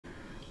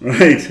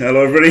Right,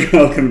 hello everybody,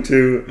 welcome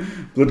to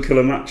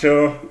Bloodkiller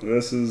Macho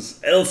versus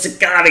El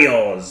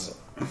Sicarios.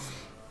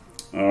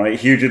 Alright,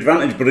 huge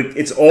advantage, but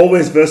it's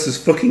always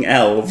versus fucking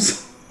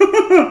elves.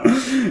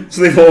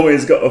 So they've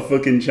always got a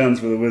fucking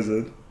chance with a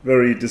wizard.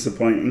 Very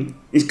disappointing.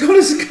 He's got an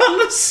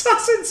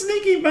assassin,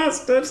 sneaky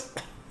bastard!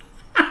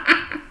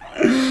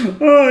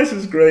 Oh, this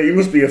is great. He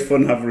must be a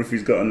fun haver if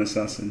he's got an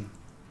assassin.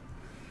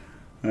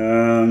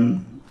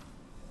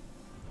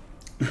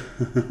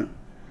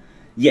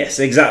 Yes,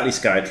 exactly,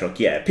 Skytruck.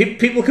 Yeah,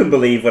 people can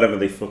believe whatever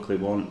they fuck they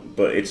want,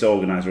 but its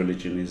organised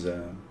religion is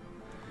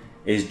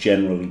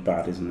generally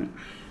bad, isn't it?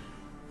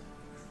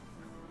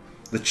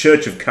 The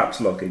Church of Caps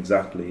Lock,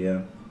 exactly.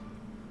 Yeah.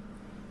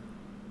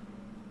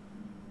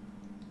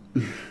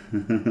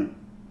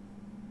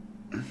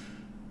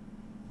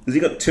 Has he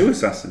got two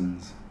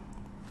assassins?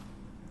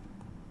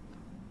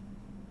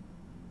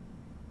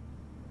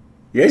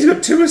 Yeah, he's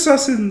got two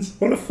assassins.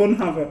 What a fun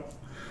haver.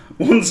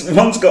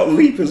 One's got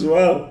leap as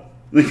well.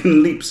 They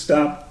can leap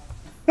stab.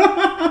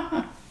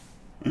 Oh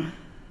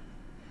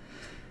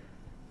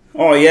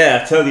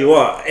yeah, I tell you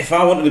what. If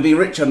I wanted to be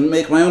rich, I'd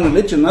make my own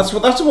religion. That's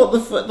what the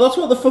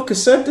fucker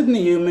said, didn't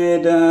he? Who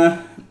made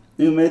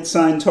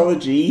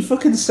Scientology? He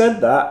fucking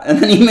said that, and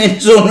then he made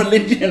his own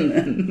religion.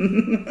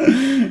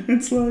 And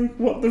it's like,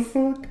 what the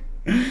fuck?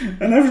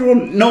 And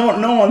everyone, no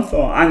one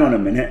thought, hang on a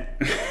minute,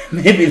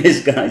 maybe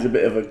this guy's a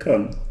bit of a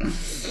cunt.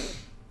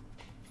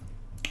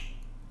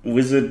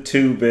 Wizard,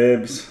 2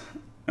 babes,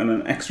 and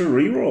an extra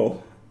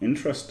reroll.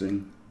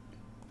 Interesting.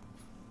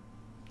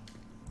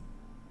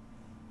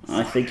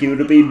 I think he would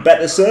have been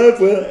better served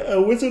with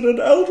a wizard and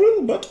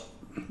Eldril, but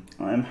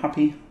I am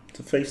happy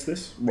to face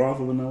this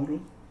rather than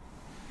Eldril.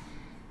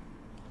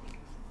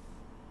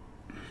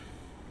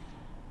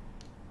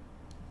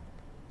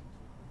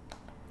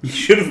 You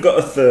should have got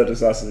a 3rd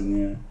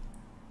assassin,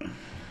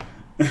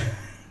 yeah.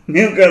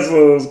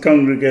 Newcastle's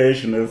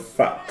congregation of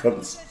fat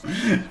cunts.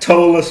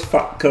 Toeless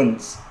fat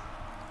cunts.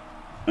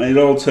 And they'd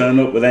all turn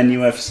up with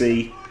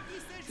NUFC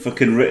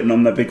fucking written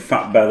on their big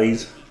fat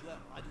bellies.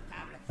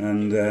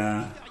 And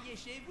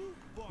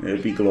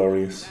it'd be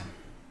glorious.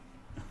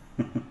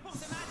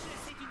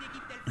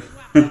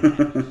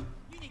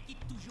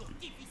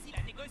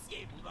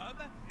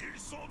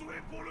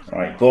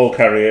 Right, ball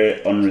carrier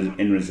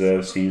in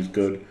reserve seems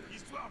good.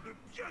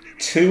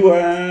 Two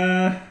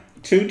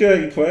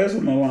dirty players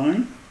on the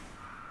line.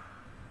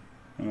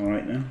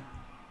 Alright then.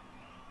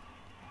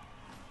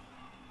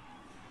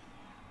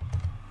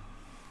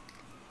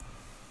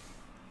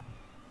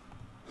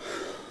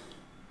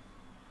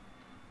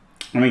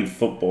 I mean,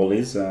 football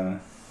is a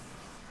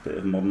bit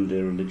of modern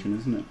day religion,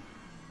 isn't it?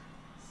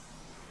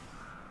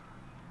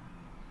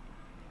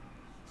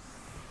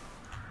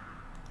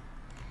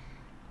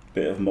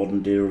 Bit of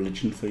modern day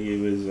religion for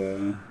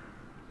you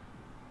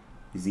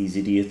is these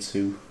idiots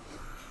who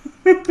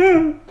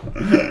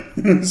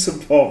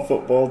support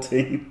football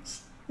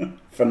teams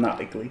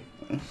fanatically.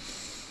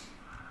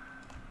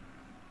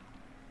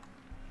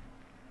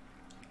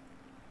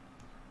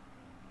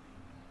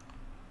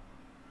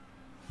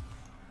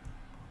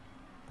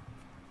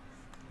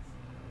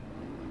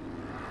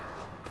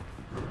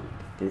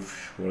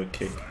 Oof, what a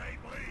kick.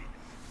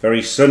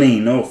 Very sunny,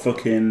 no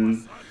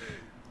fucking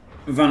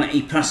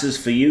vanity passes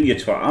for you, you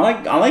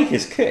twat. I like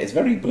his kit, it's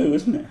very blue,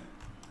 isn't it?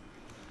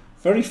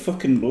 Very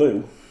fucking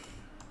blue.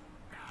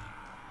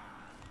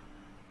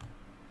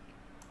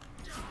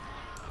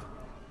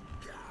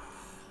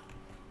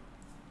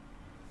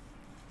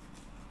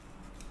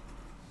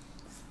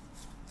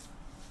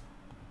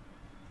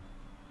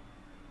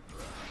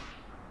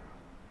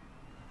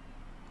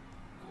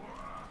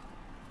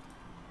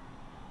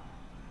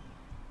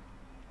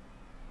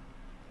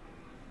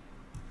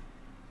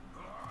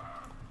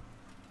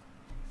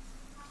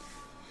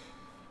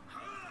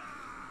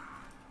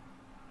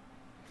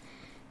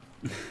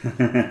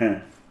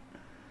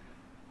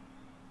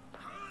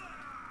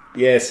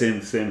 Yeah, same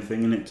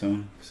thing, innit,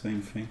 Tom?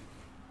 Same thing.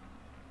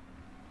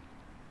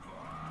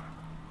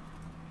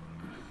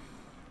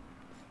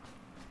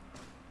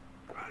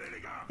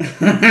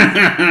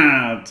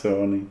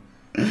 Tony.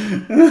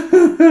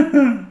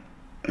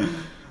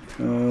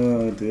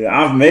 Oh dear.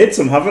 I've made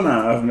some, haven't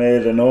I? I've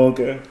made an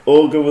ogre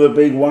with a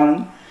big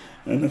wang,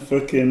 and a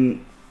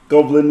fucking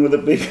goblin with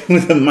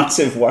a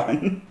massive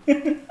wang.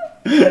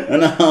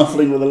 And a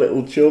halfling with a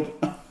little chub.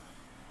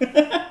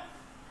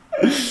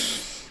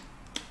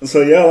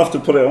 So yeah, I'll have to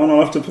put it on.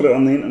 I'll have to put it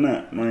on the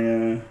internet.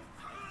 My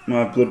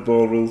Blood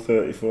Bowl Rule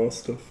 34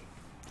 stuff.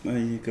 There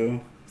you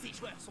go.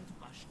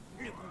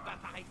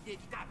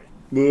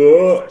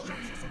 Whoa.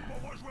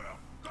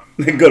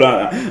 They're good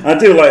at that. I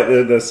do like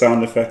the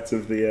sound effect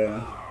of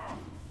the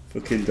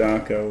fucking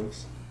Dark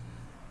Elves.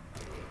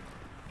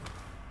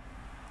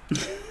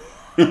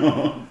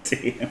 Oh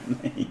dear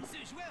me.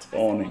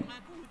 Tawny.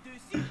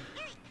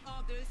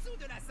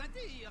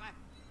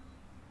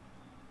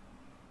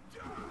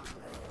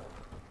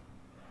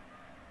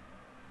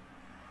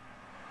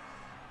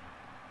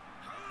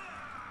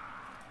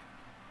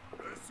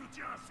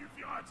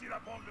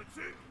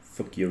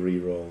 Fuck your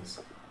rerolls.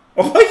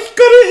 Oh, he got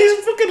it,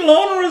 his fucking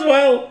loner as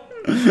well.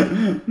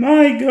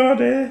 My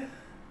god, eh?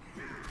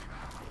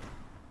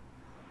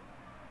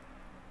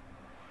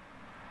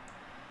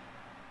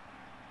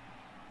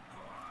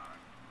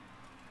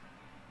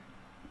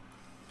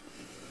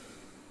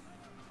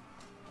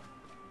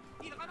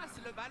 Il ramasse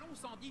le ballon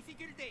sans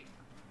difficulté.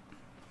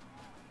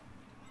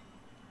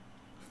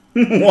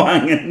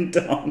 Wang and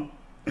Dong.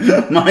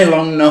 My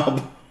long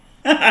knob.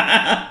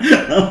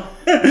 That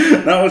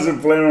was a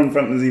player on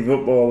Fantasy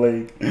Football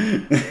League.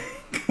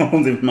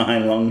 Called him my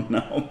long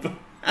knob.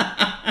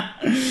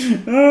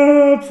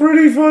 Oh,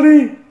 pretty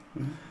funny.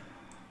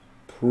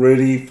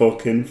 Pretty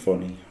fucking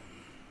funny.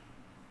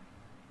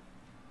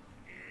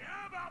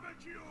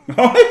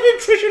 Oh,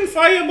 nutrition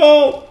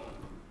fireball.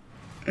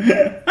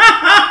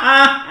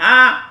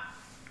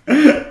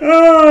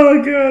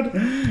 Oh god.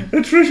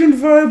 Attrition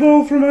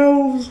fireball from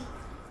Elves.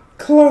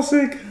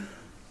 Classic.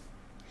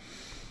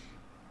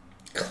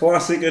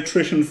 Classic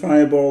attrition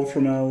fireball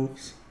from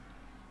Elves.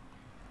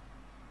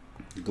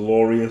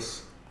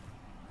 Glorious.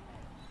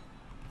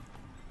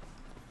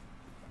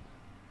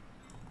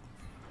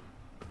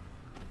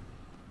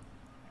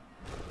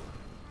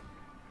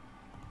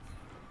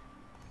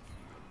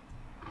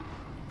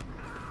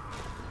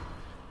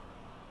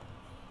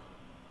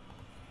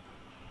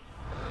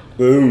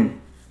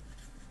 Boom.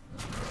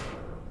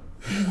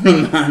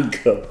 Man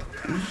cut.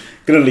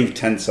 Gonna leave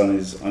tense on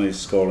his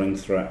scoring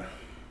threat.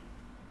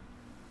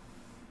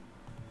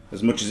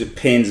 As much as it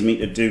pains me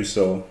to do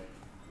so.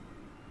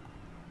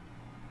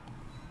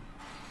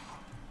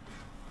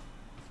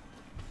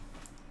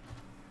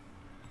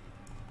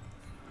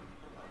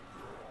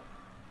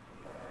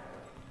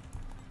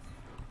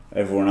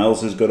 Everyone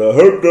else has got a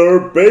herp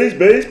derp, base,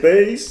 base,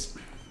 base.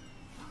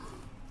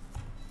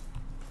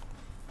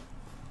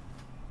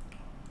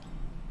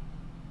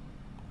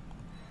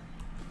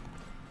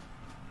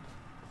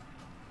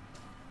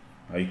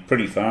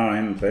 Pretty far, I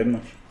haven't played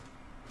much.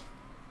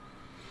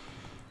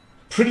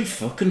 Pretty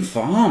fucking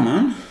far,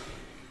 man.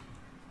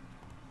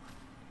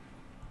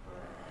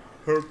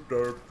 Herp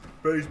derp,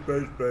 base,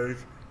 base,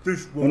 base.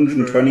 This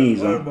 120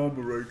 is I'm on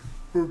the right.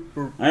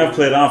 I have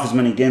played half as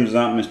many games as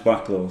that Miss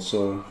Blacklow,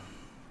 so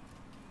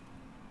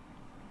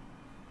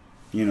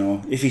you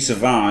know, if he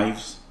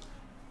survives,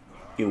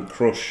 he'll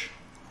crush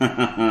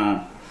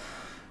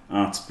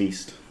Arts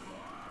Beast.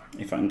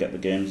 If I can get the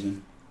games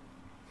in.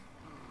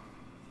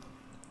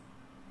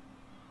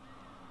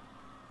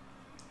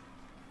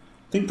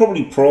 I think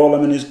probably Pro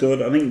Lemon is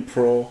good. I think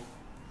Pro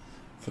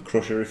for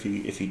Crusher if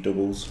he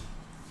doubles.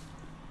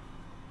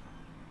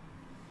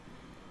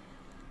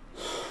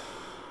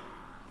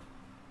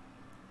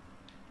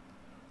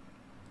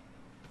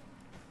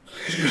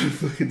 He's gonna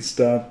fucking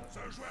stab.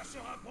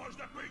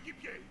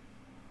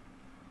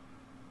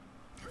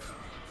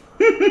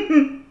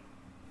 He's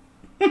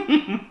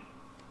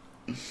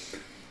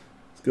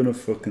gonna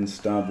fucking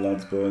stab,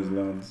 lads, boys,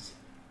 lads.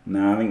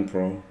 Nah, I think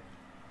Pro.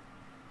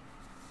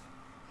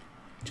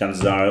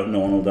 Chances are no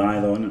one will die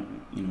though, innit?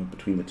 You know,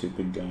 between the two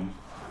big guys.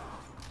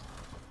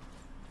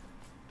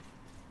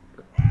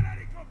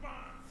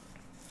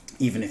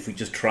 Even if we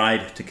just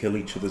tried to kill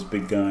each other's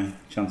big guy,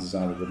 chances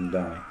are they wouldn't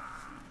die.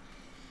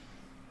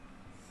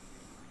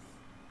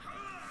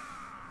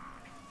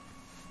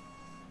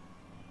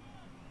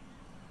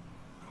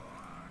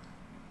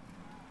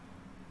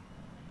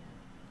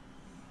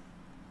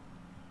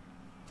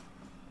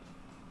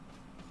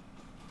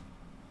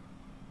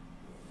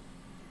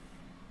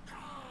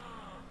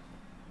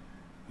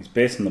 He's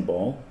basing the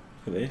ball.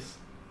 Look at this.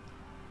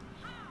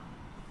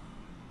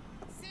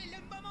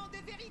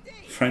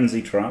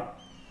 Frenzy trap.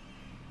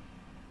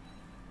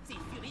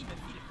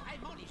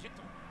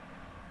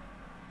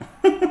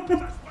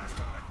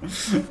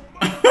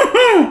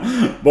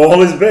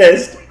 Ball is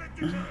based.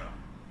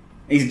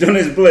 He's done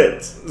his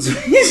blitz. So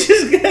he's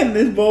just getting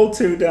this ball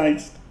 2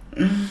 diced.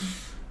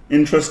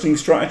 Interesting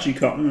strategy,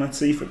 Cotton. Let's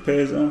see if it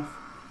pays off.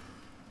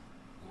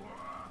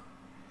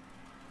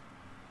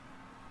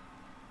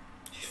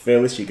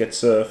 Fail this, you get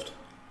surfed.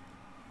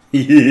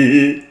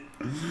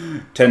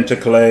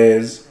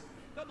 Tentacles.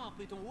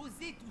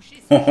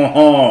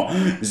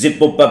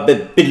 Zippo pas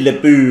le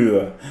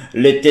pur.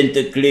 Les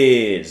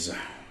tentacles.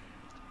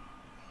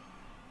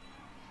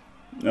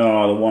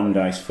 Oh, the 1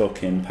 dice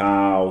fucking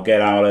pow.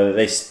 Get out of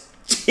this.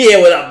 Here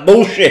with that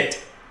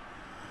bullshit.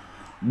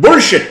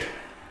 Bullshit.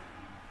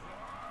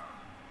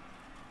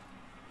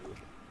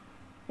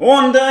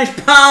 1 dice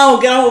pow.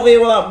 Get out of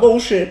here with that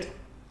bullshit.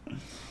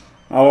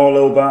 Hello,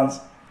 little bands.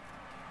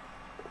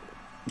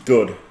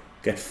 Good.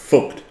 Get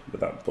fucked with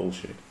that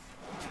bullshit.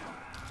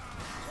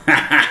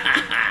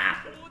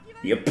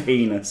 Your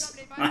penis.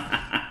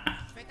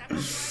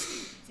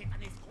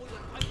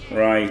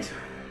 Right.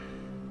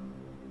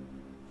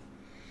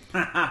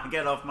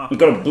 Get off my. We've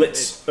got a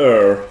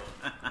blitzer.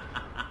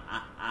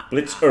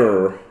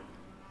 Blitzer.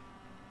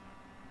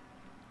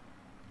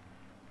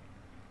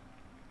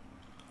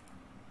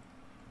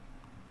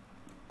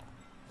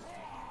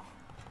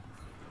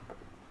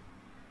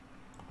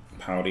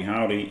 Howdy,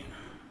 howdy.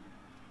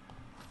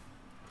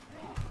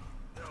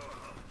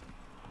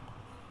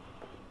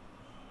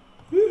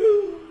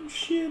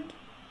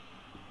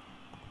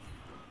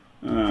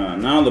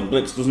 now the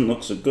blitz doesn't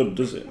look so good,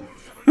 does it?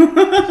 Because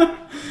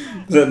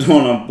I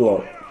don't have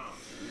block.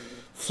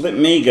 Flip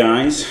me,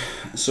 guys.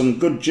 Some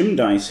good gym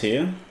dice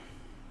here.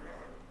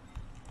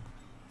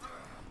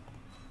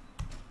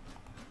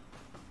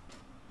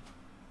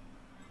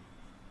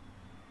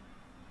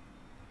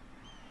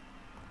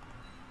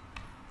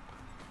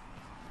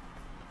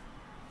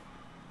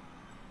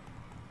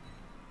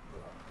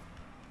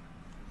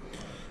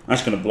 I'm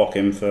just going to block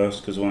him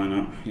first, because why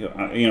not?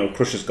 You know,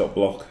 Crusher's got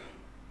block.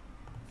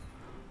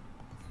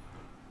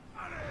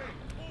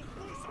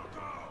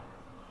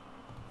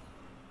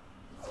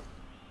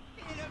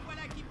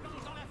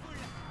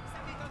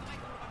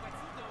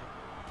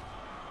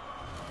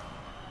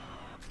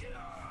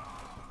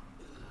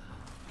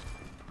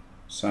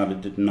 Sadly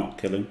did not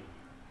kill him.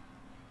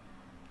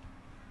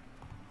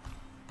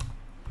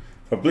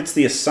 If I blitz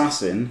the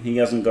assassin, he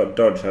hasn't got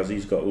dodge, has he?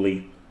 He's got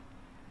leap.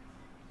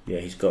 Yeah,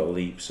 he's got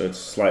leap, so it's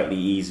slightly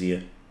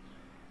easier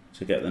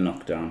to get the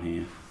knockdown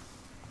here.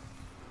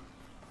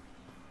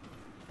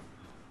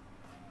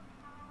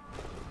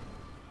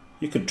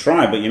 You could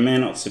try, but you may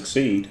not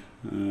succeed,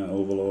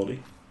 Overlordy.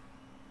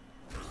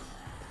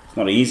 It's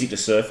not easy to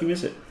surf him,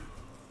 is it?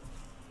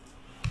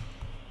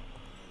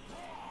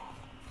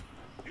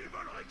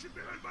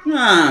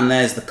 And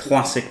there's the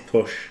classic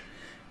push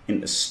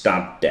into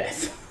stab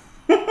death.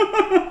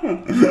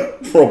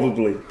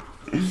 Probably.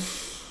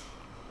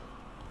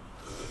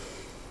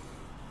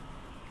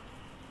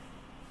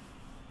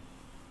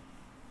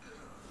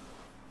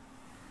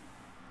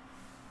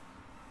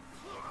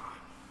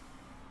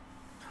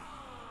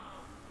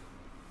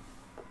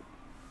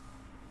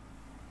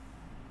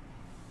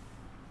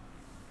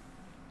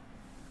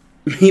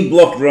 He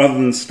blocked rather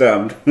than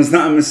stabbed. Was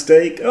that a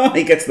mistake? Oh,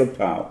 he gets the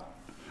pow.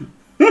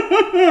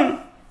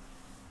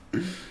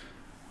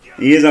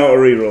 He is out of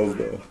rerolls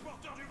though.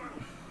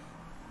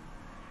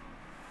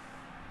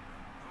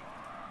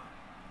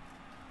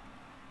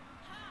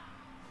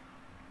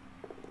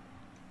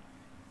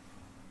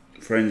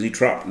 Frenzy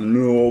trap,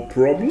 no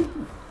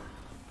problem.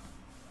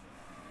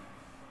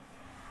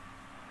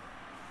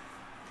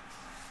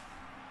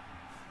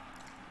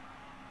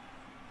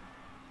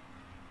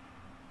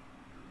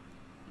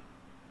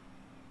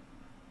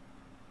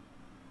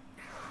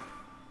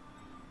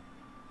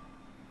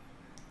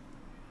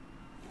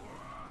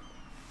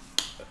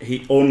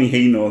 Only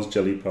he knows,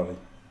 Jelly Pally.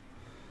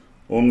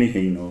 Only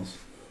he knows.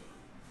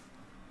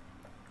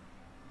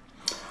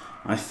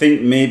 I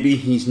think maybe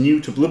he's new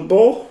to Blood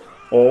Bowl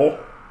or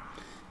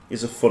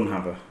is a fun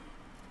haver.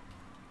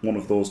 One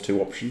of those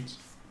two options.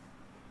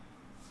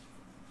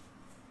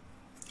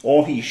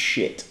 Or he's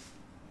shit.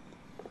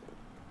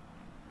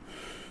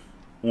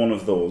 One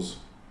of those.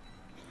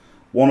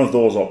 One of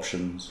those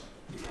options.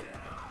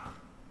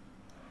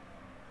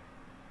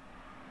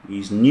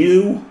 He's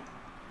new,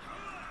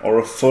 or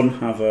a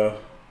fun haver,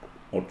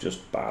 or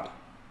just bad.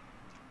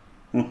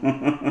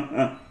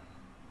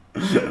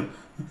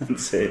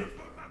 That's it.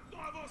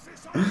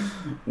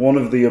 One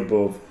of the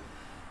above.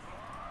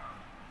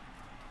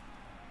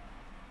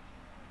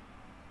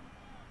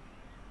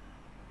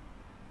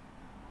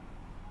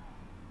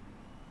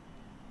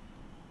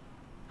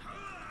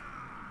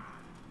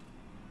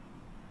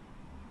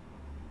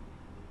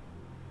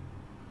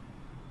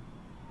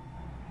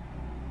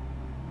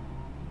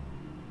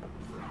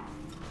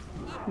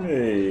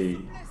 Hey.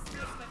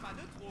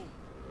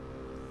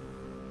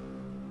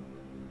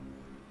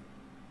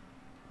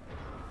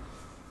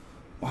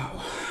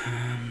 Wow.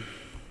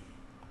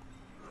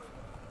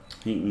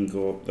 He can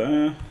go up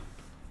there.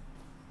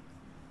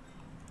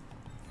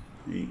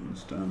 He can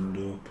stand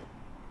up.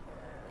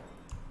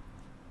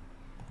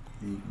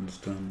 He can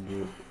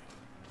stand up.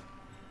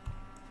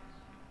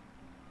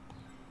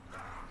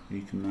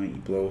 You can mighty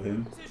blow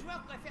him.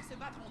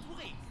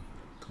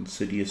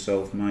 Consider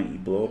yourself mighty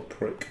blow,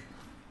 prick.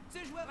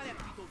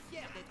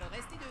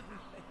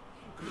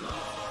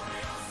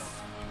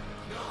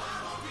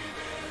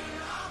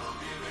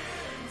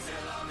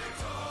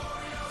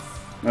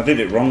 I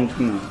did it wrong,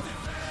 didn't I?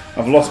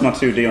 I've lost my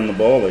 2D on the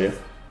ball here.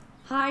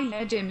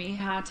 Hi Jimmy,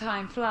 how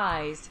time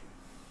flies.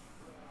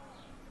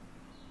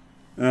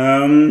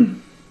 Philip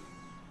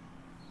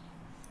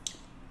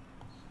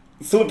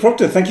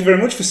Proctor, thank you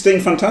very much for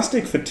staying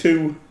fantastic for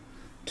two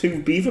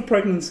beaver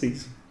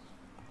pregnancies.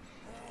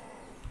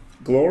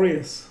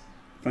 Glorious.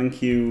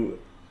 Thank you.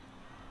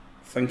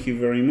 Thank you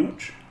very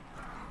much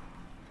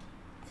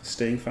for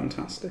staying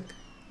fantastic.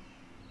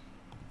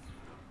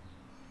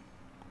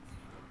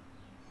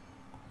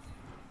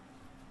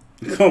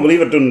 I can't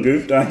believe I've done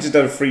goofed. I just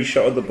had a free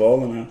shot at the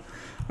ball and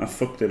I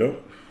fucked it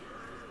up.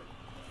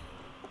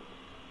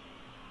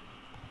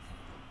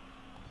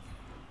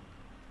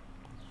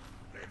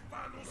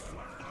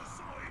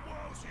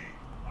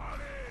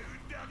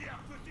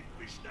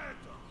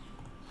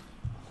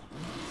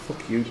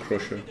 Fuck you,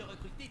 Crusher.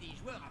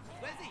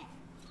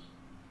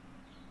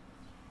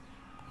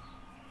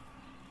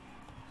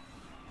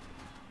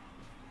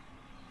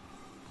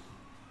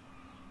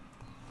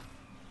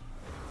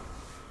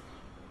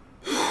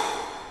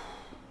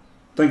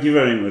 Thank you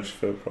very much,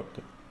 Phil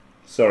Proctor.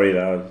 Sorry,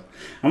 that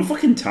I'm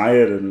fucking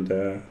tired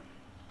and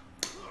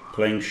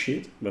playing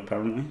shit,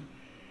 apparently.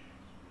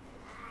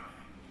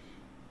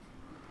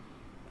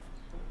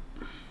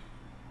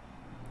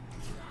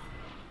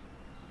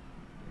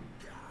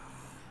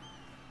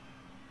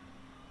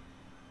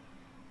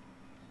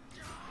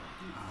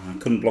 I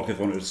couldn't block if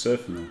I wanted to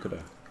surf him though, could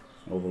I?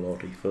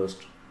 Overlordy,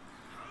 first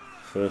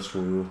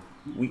rule.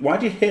 Why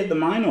do you hate the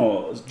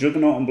Mino?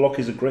 Juggernaut and block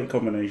is a great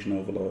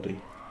combination, Overlordy.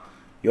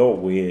 You're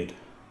weird.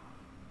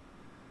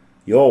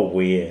 You're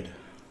weird.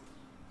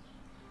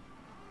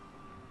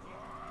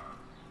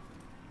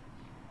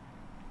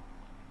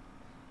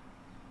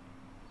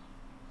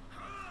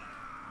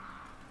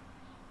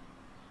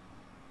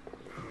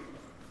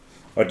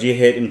 Or do you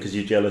hate him because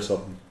you're jealous of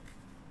him?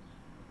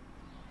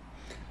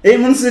 8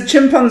 months of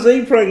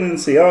chimpanzee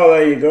pregnancy. Oh,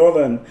 there you go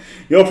then.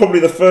 You're probably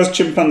the first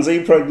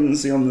chimpanzee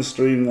pregnancy on the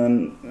stream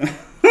then.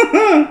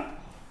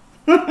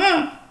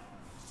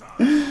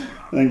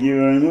 Thank you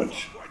very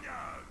much.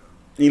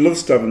 He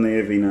loves stabbing the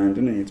AV9,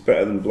 doesn't he? It's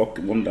better than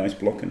one dice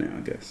blocking it, I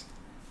guess.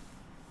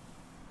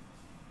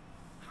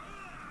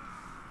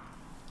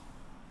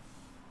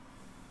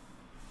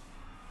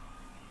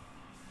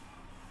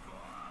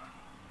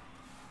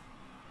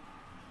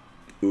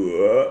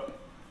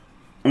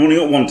 I'm only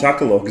got one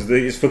tackle though, because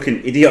this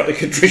fucking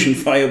idiotic attrition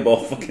fireball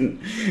fucking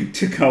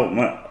took out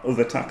my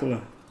other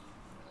tackler.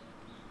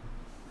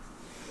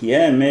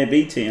 Yeah,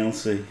 maybe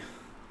TLC.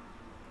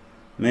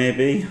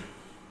 Maybe.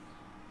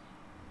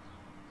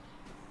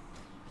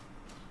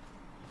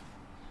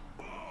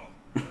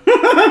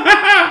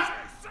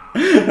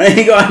 There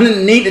you go, I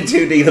didn't need to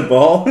 2D the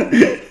ball.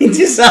 He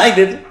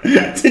decided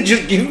to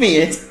just give me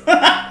it.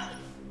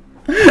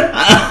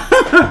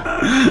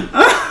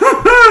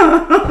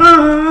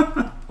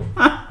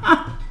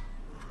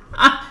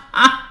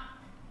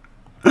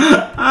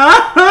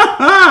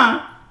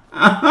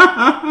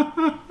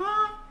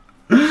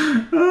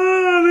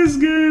 Oh, this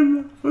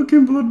game.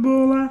 Fucking Blood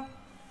Bowler.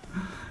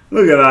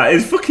 Look at that.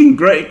 It's fucking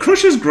great.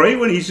 Crusher's great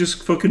when he's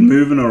just fucking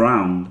moving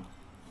around.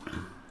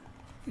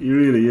 He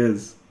really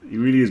is. He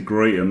really is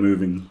great at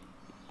moving.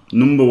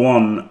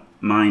 #1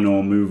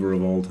 Mino mover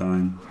of all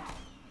time.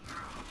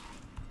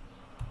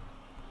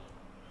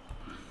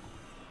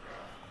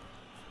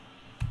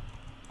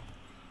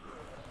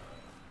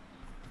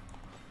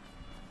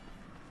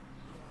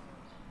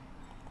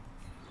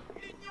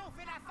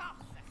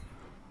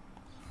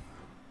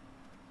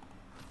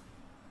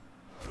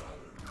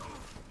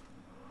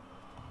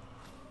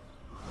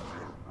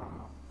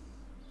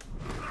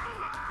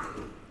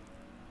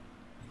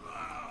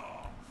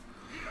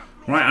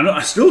 Right,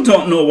 I still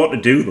don't know what to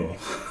do though.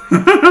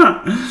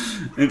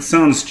 It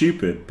sounds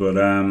stupid, but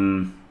I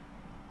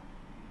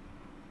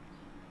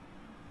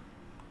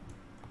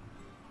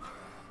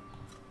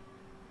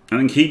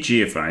think he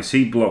GFIs,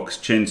 he blocks,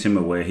 chains him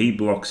away, he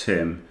blocks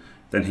him,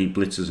 then he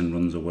blitzes and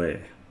runs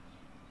away.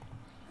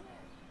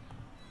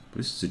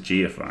 This is a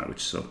GFI,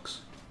 which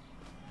sucks.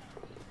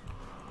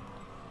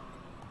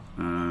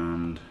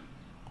 And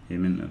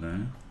him into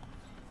there.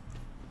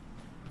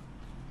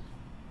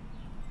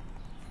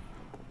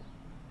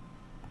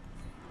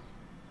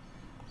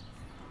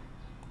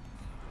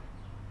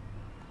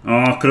 Oh,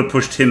 I could have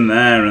pushed him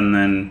there and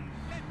then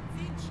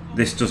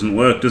this doesn't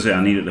work, does it?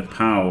 I needed the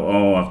power.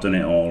 Oh, I've done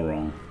it all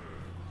wrong.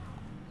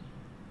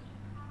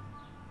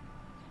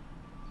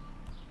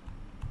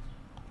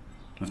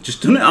 I've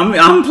just done it.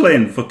 I'm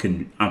playing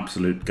fucking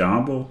absolute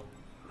garbo.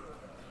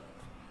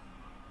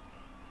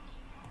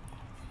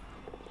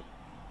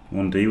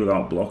 1D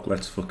without block.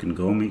 Let's fucking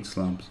go, meat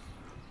slabs.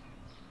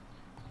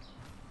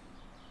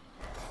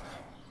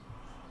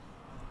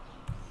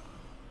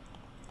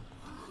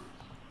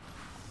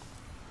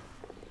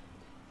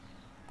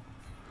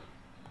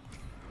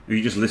 If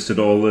you just listed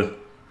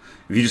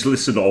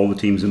all the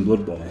teams in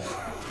Blood Bowl.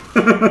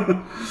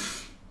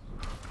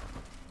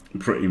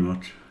 Pretty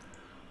much.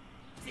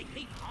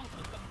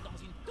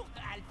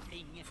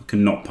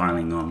 Fucking not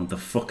piling on. What the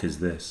fuck is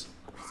this?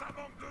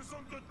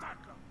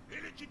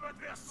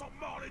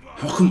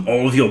 How come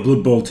all of your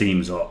Blood Bowl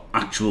teams are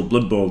actual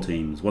Blood Bowl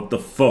teams? What the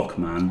fuck,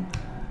 man?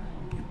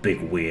 You big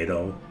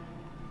weirdo.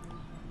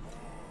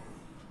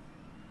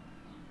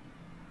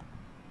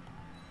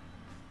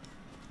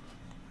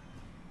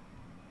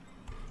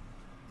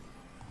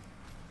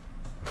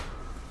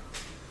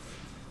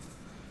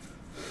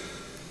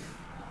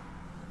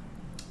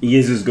 He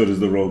is as good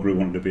as the rogue who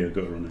wanted to be a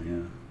gut runner,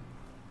 yeah.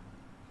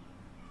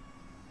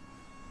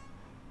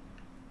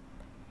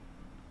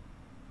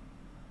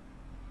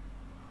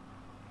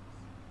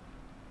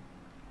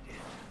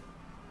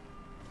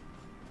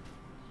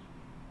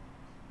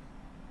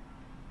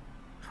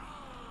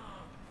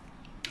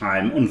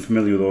 I'm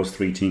unfamiliar with those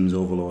 3 teams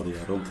overloaded.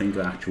 I don't think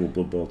they're actual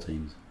Blood Bowl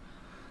teams.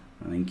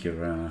 I think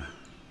you're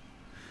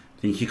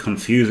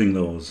confusing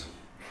those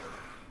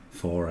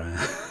for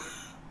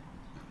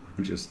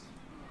just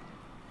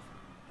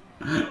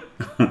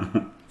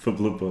for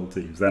Blood Bowl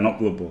teams. They're not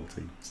Blood Bowl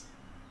teams.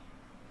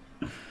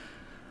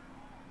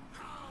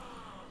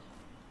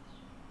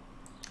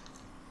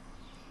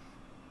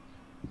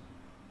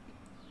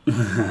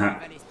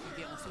 Va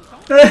l'esquiver en sautant.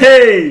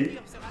 Hey!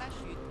 Pire sera la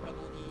chute, comme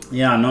on dit.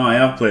 Yeah, no, I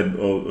have played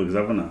ogres,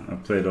 haven't I?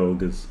 I've played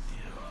ogres.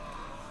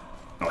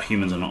 Oh,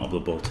 humans are not a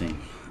Blood Bowl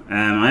team.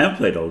 I have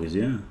played ogres,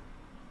 yeah.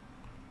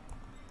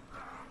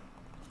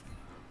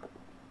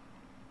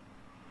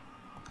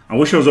 I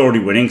wish I was already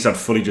winning because I'd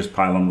fully just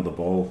pile on with the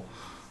ball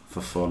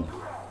for fun.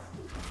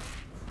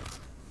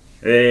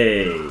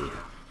 Hey!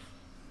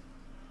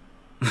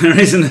 There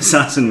is an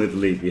assassin with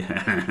leap,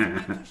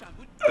 yeah.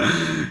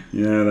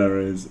 Yeah, there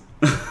is.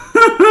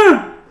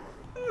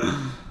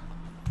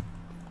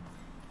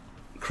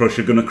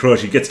 Crusher gonna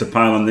crush. He gets to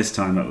pile on this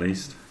time at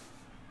least.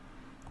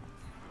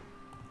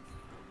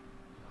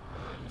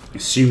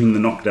 Assuming the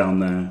knockdown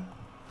there.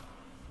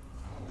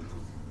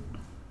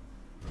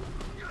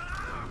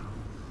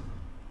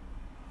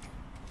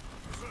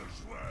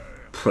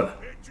 Puh.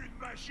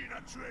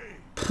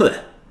 Puh.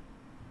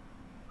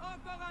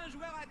 Encore un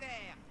joueur à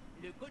terre.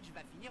 Le coach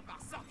va finir par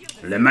sortir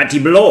de Le Matty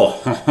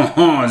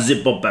Blanc.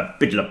 Zip up a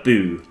pit la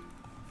pu.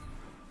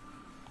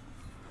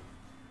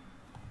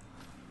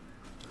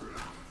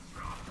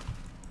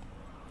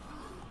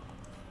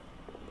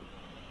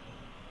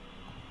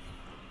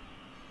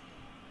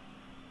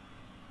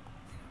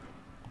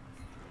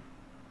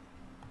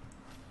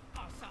 Oh,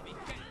 ça mais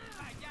quelle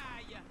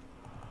pagaille.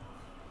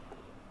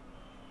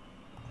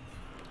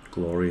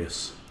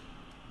 Glorious.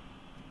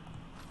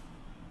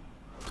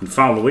 Can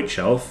foul the witch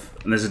elf.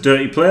 And there's a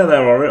dirty player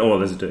there already. Oh,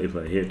 there's a dirty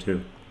player here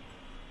too.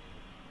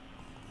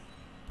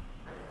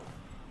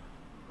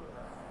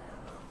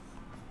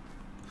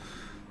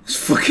 This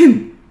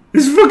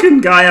fucking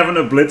guy having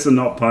a blitz and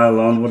not pile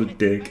on. What a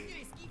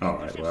dick.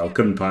 Alright, well,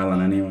 couldn't pile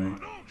on anyway.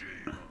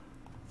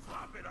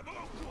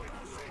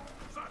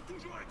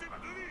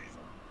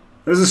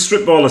 There's a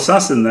strip ball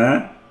assassin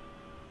there.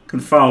 Can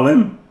foul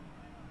him.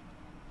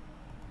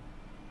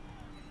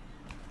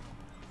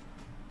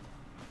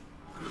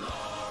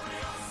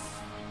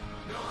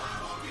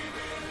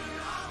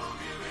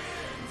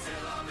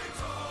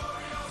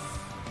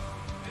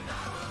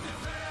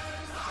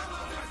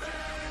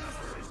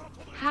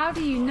 How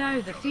do you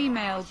know the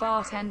female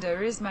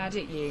bartender is mad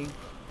at you?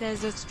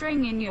 There's a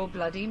string in your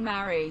Bloody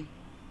Mary.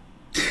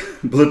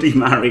 Bloody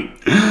Mary.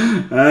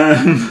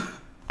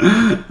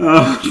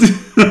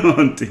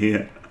 Oh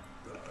dear.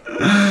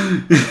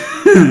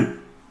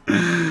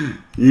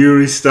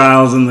 Yuri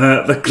Styles and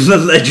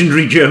the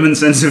legendary German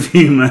sense of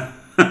humour.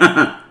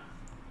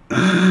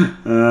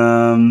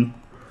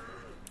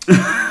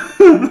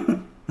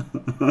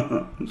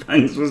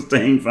 Thanks for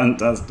staying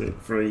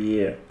fantastic for a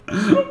year.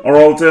 Or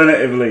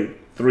alternatively,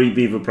 3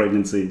 beaver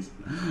pregnancies.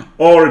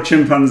 Or a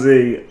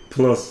chimpanzee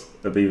plus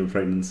a beaver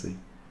pregnancy.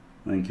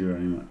 Thank you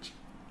very much.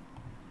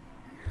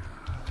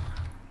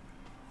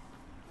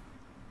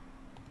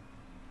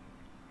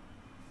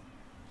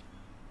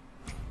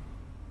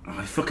 Oh,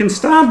 he fucking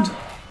stabbed!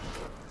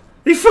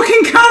 He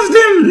fucking cast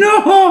him!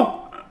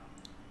 No!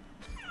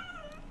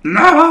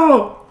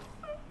 No!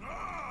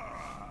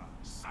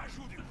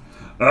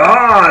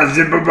 Ah!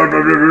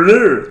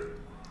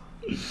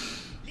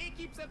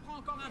 L'équipe se prend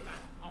encore un pain.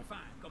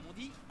 Enfin, comme on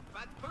dit,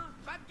 pas de pain,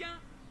 pas de gain.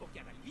 Pour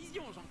Canal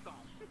Vision,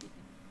 j'entends.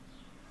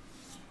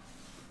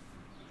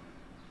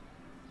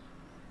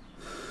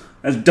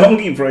 That's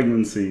donkey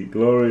pregnancy.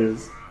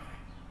 Glorious.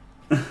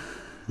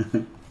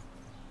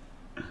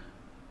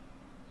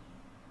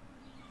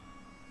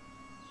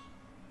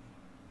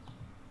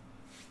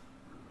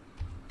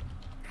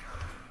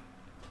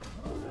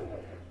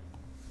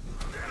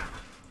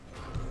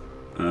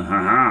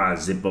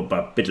 Zip up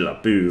a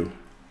piddler poo.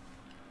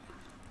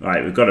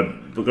 Right, we've got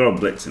to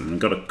blitz him. We've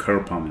got to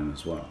curb on him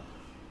as well.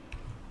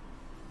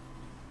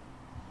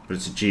 But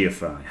it's a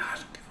GFI. I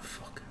don't give a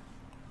fuck.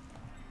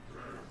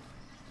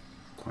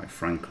 Quite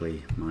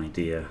frankly, my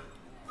dear,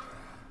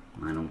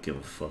 I don't give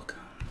a fuck.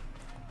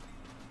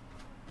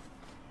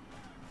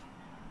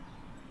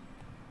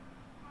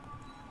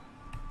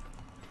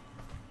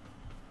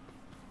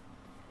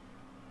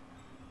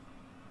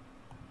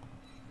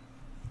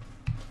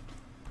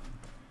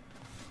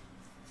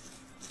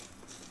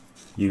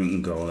 You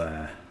can go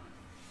there.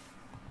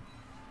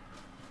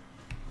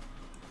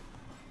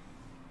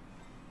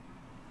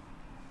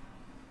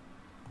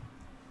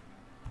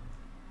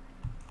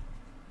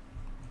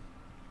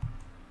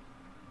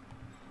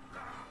 I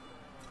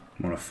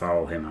want to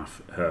foul him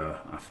her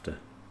after.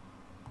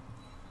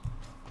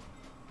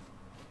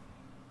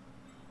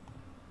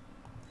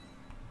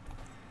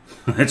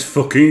 Let's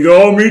fucking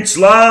go, meat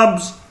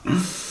slabs!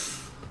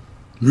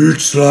 Meat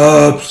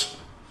slabs!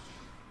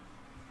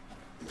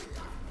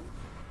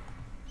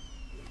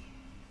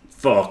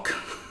 Fuck.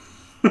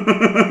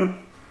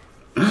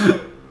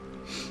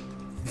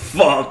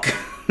 Fuck.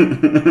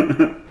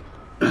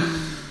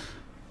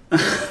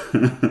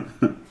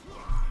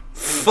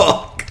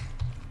 Fuck.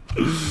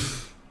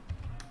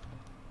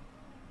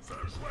 Ce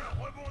joueur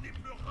rebondit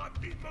plus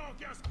rapidement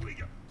qu'un squig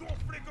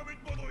gonflé comme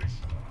une baudruche.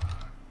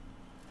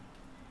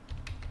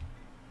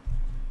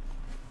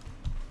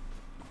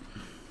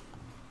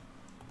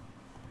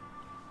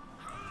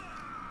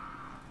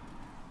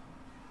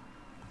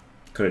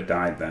 Could have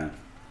died there.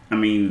 I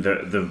mean, the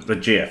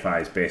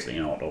GFI is basically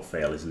an auto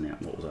fail, isn't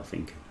it? What was I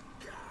thinking?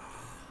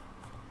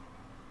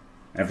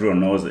 Everyone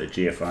knows that a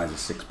GFI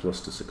is a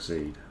 6+ to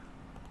succeed.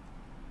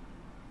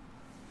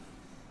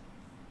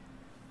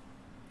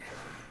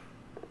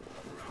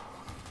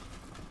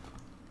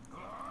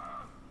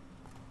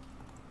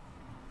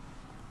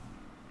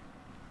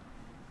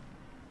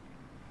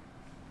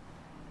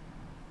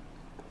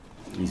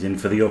 He's in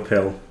for the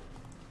uphill.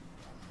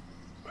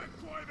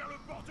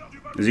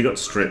 Has he got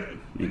strip?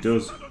 He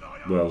does.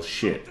 Well,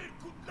 shit.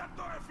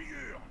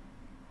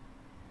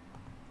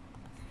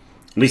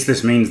 At least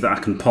this means that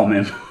I can palm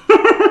him.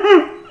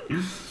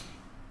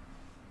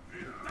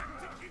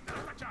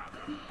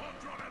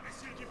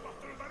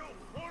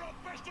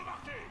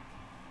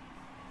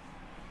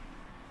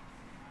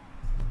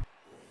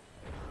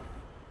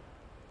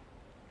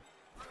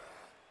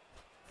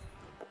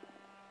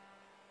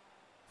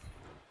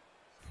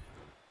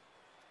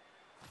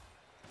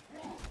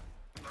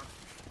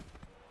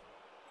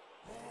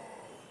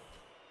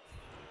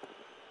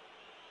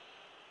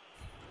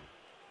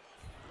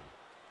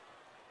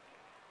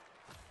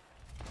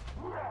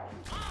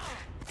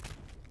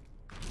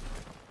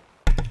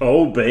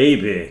 Oh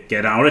baby,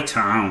 get out of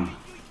town.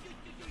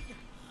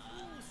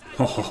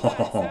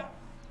 Oh,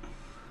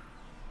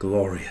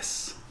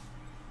 glorious.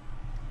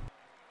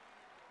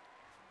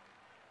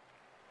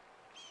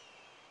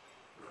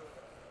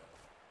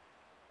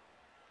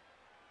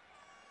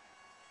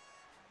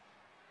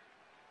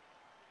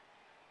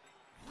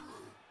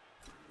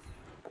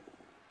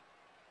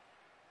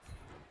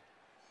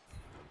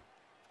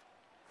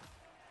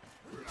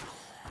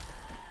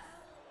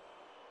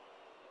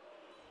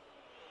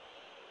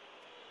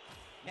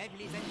 Même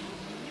les animaux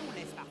mignons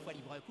laissent parfois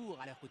libre cours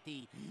à leur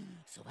côté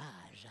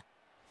sauvage.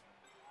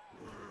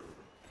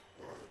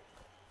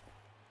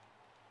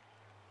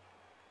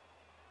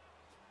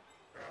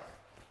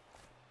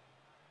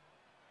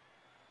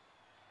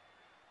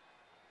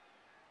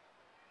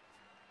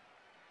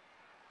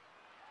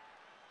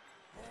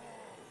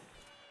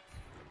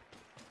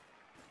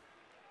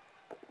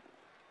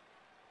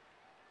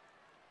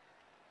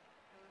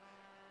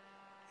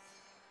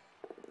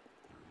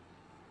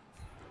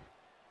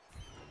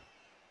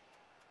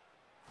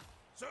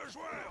 Ce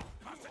joueur,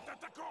 à cet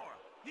attaquant,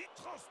 il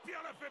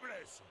transpire la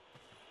faiblesse.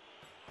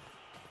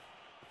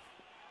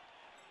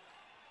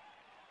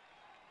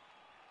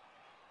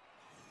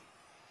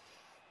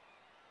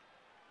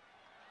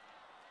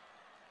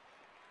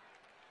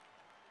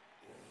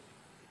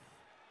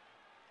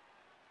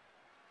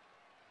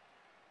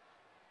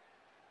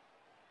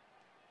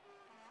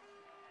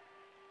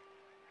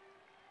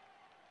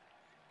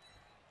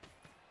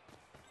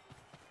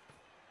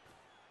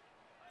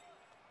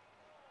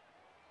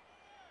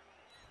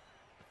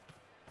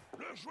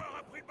 Le joueur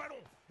a pris le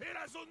ballon et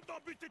la zone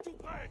d'embut est tout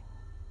près.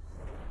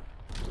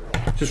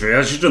 Just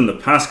realised she's done the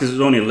pass because it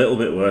was only a little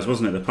bit worse,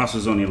 wasn't it? The pass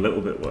was only a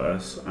little bit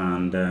worse,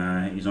 and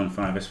he's on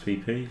 5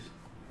 SPPs.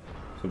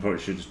 So I probably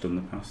should have just done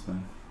the pass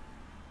then.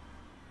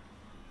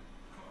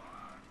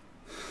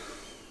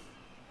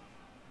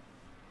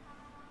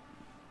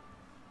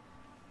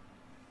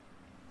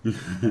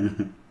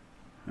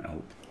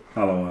 Help.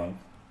 Hello, help.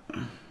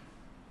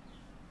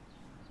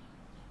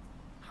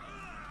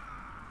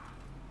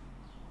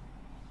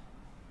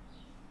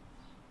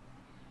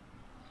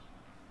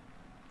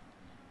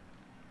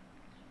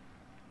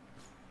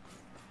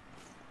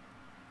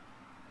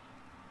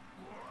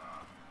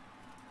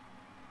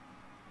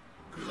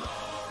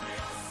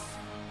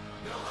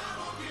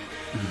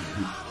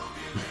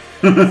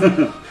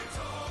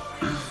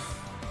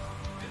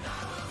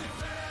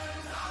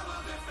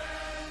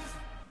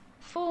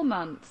 Four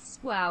months.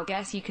 Wow,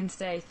 guess you can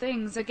say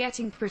things are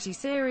getting pretty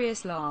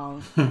serious,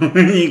 lol.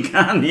 You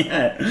can,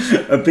 yeah.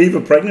 A beaver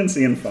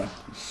pregnancy, in fact.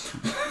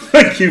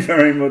 Thank you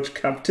very much,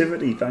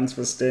 Captivity. Thanks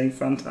for staying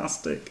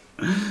fantastic.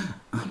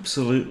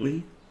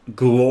 Absolutely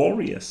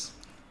glorious.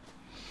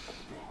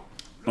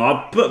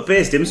 Well, I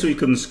based him so he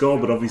couldn't score,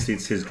 but obviously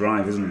it's his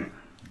drive, isn't it?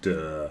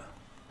 Duh.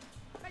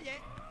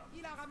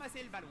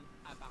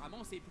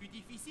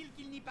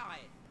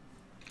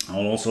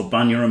 I'll also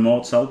ban your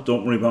emotes, help.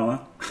 Don't worry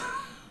about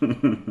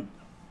that.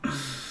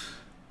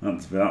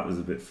 That was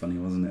a bit funny,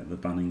 wasn't it? The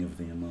banning of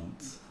the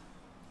emotes.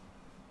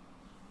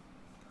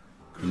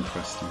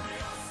 Interesting.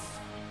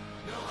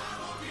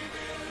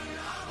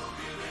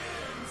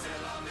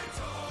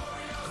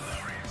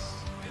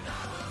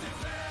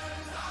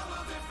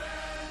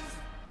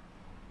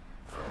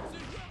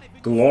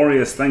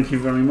 Glorious, thank you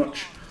very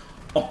much.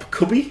 Up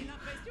Cubby,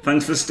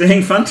 thanks for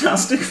staying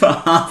fantastic for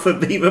half a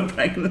beaver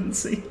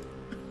pregnancy.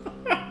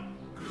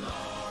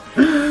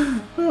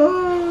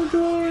 Oh,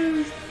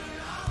 glorious.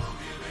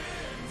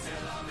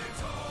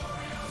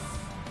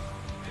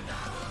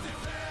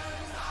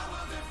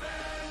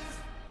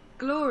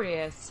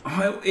 Glorious.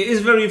 Oh, it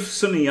is very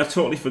sunny, I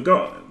totally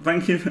forgot.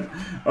 Thank you.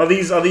 Are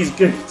these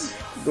gifts?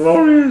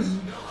 Glorious.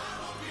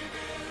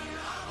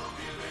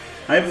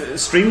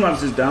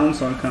 Streamlabs is down,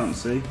 so I can't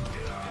see.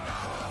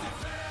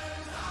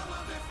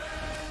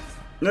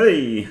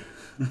 Hey,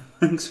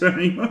 thanks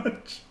very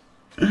much.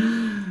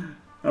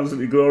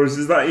 Absolutely glorious.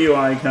 Is that you,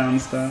 I can't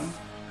stand?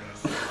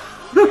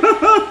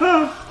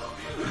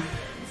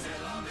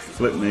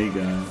 Flip me,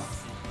 guys.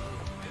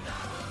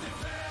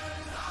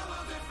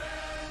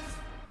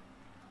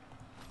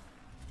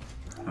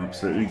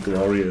 Absolutely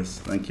glorious.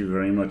 Thank you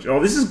very much. Oh,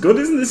 this is good,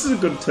 isn't this? This is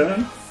a good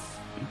turn.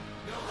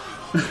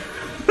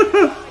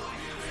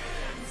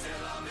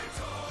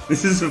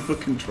 This is a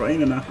fucking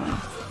train and a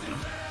half.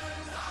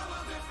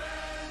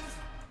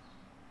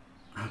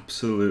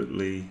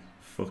 Absolutely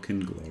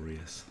fucking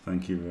glorious.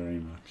 Thank you very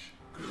much.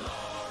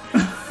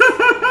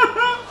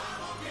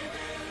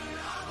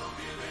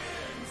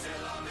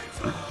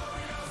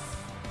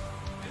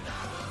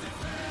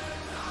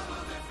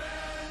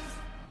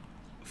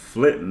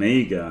 Flip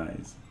me,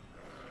 guys.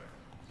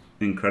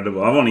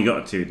 Incredible. I've only got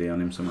a 2D on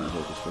him, so I might as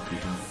well just fucking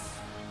do it.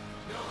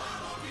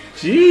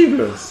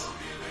 Jeebus.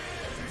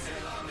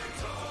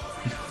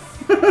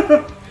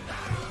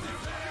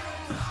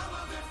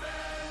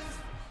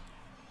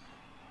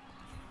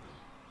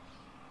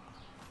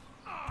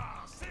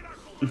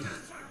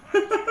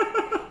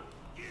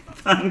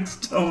 Thanks,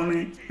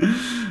 Tony.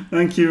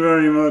 Thank you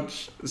very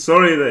much.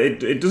 Sorry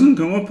that it doesn't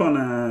come up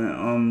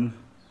on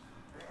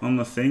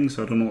the thing,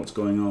 so I don't know what's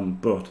going on.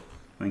 But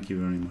thank you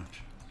very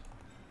much.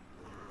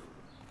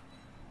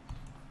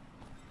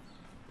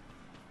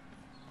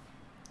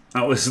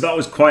 That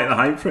was quite the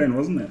hype train,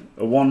 wasn't it?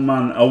 A one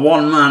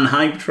man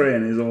hype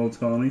train is all,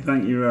 Tony.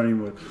 Thank you very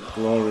much.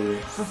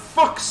 Glorious. For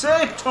fuck's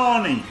sake,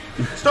 Tony!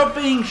 Stop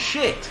being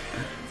shit.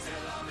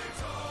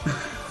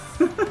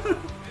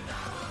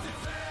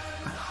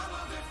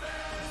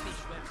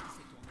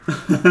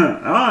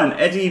 And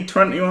Eddie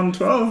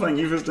 2112, thank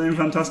you for staying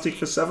fantastic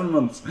for 7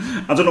 months.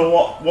 I don't know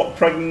what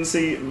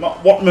pregnancy,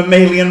 what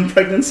mammalian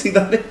pregnancy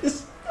that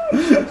is.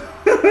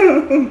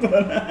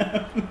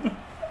 But,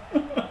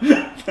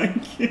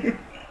 thank you.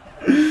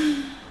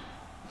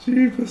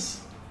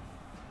 Jeepers.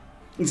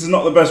 This is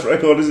not the best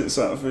record, is it,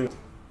 Satterfield?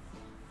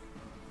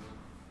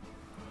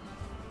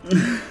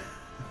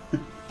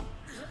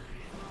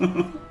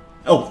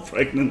 Oh,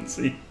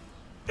 pregnancy.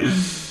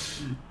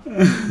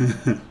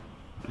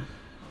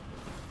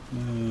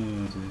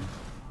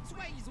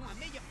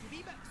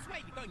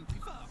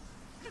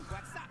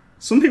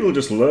 Some people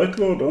just lurk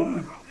though, don't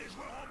they?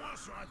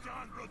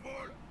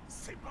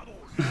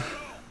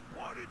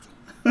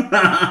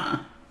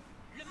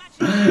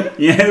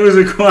 Yeah, it was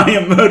a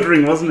quiet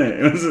murdering, wasn't it?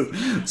 It was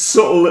a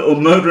subtle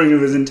little murdering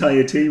of his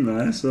entire team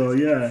there. So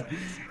yeah,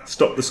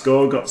 stopped the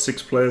score, got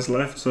 6 players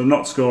left. So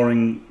not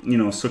scoring, you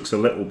know, sucks a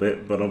little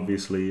bit, but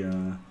obviously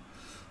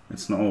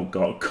it's not. Oh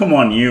god, come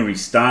on, Yuri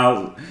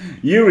Styles,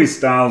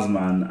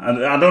 man.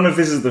 I don't know if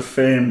this is the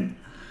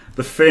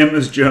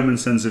famous German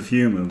sense of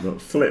humour,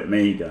 but flip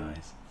me,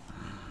 guys.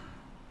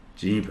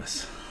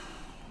 Jeebus.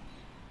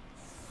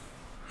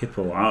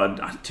 Hippo,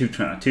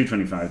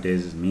 225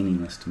 days is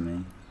meaningless to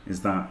me.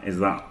 Is that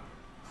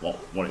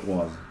what it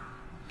was?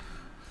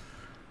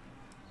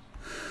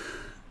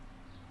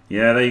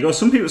 Yeah, there you go.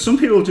 Some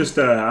people just.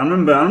 I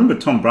remember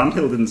Tom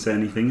Brandhill didn't say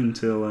anything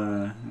until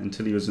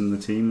he was in the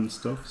team and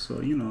stuff.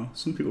 So you know,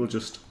 some people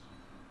just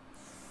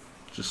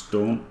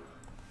don't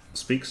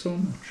speak so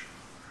much.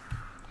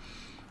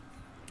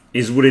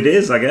 Is what it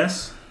is, I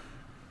guess.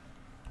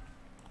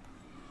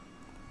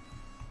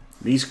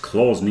 These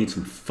claws need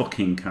some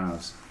fucking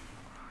cars.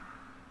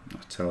 I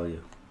tell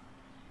you.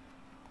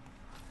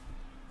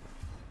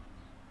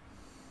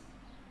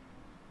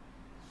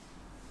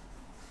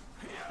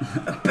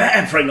 A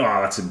bear pregnancy.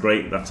 Oh, that's a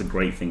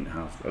great thing to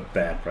have. A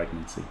bear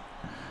pregnancy.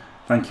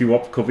 Thank you,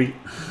 Op Cubby.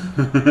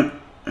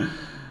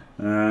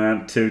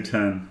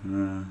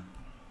 210.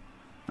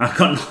 I've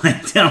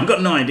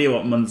got no idea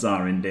what months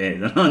are in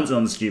days. I know it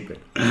sounds stupid,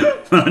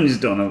 but I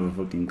just don't have a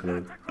fucking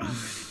clue.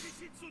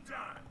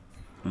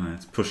 Alright,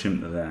 let's push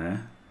him to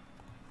there,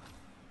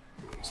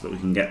 so that we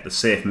can get the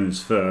safe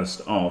moves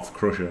first of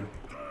Crusher.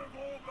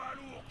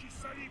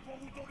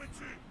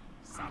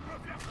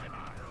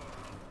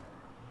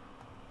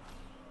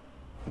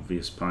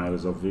 Obvious pile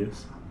is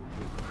obvious.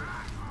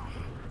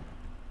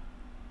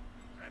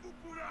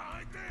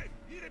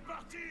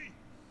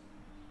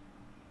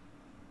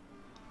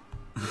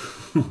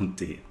 Oh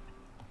dear.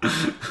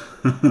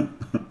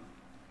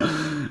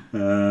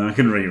 I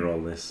can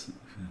re-roll this.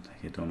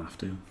 You don't have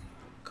to.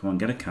 Come on,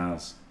 get a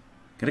Kaz.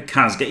 Get a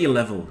Kaz, get your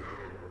level.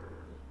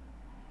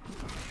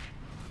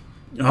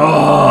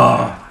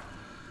 Oh!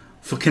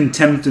 Fucking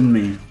tempting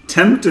me.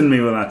 Tempting me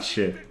with that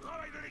shit.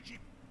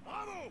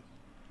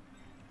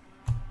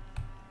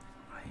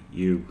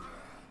 You.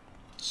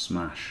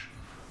 Smash.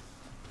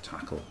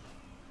 Tackle.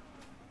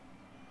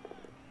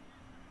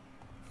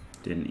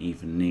 Didn't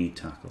even need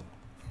tackle.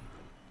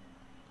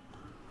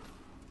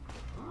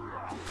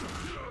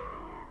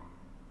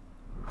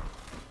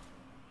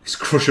 Is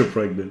Crusher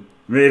pregnant?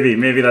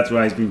 Maybe that's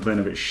why he's been playing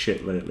a bit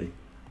shit lately.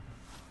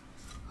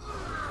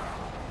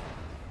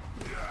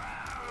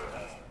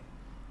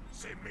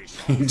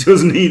 He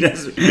does need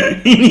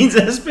he needs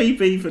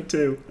SPP for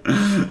 2.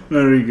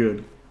 Very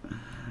good.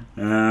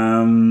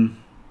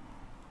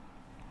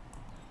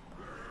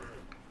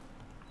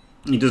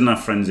 He doesn't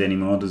have frenzy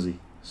anymore, does he?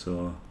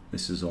 So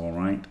this is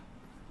alright.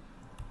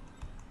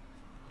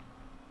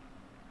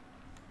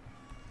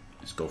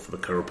 Let's go for the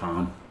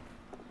Kurupan.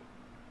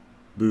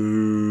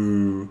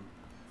 Boo.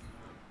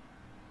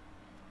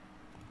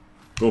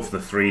 Go for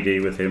the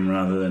 3D with him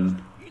rather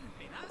than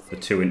the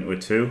 2 into a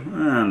 2.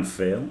 And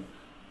fail.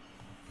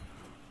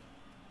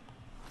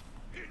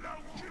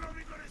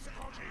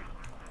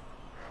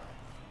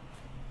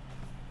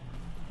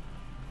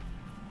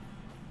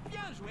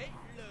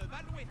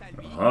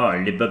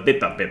 Oh,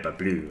 le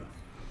blue.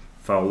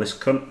 Foul this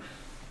cunt.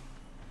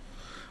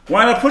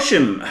 Why did I push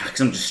him?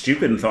 Because I'm just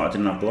stupid and thought I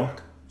didn't have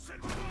block.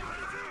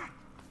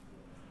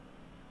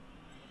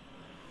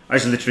 I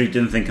just literally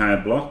didn't think I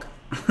had block.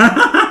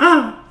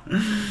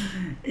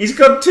 He's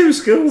got 2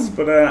 skills,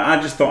 but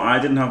I just thought I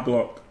didn't have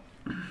block.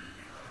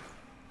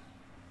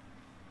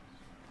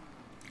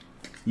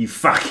 You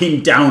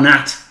fucking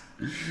donut!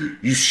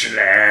 You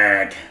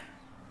slag!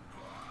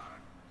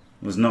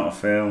 Was not a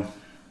fail.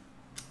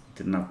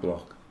 Didn't have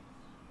block.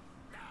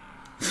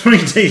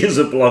 3D is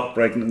a block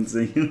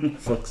pregnancy.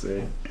 Fuck's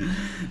sake.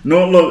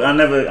 No, look, I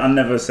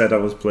never said I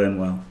was playing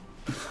well.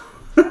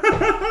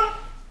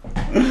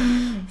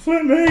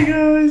 Flip me,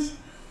 guys.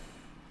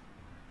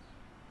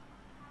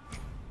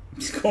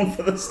 He's going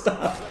for the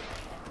stab.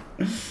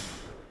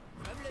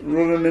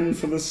 Running in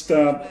for the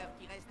stab.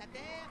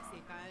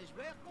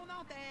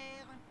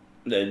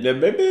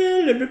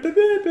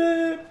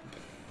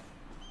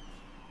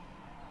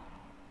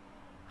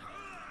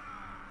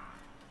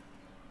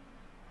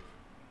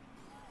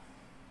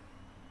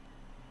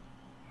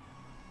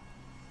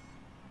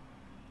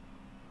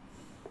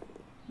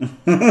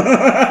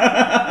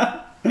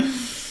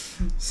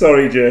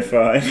 Sorry,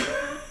 J5.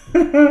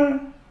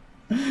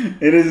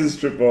 It is a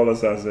strip ball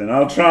assassin.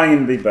 I'll try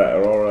and be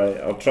better, alright.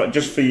 I'll try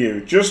just for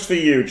you. Just for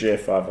you,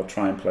 J5, I'll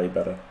try and play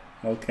better.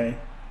 Okay.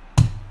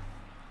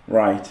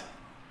 Right.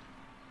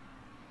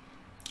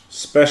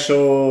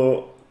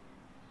 Special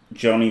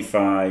Johnny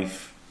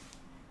 5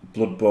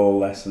 Blood Bowl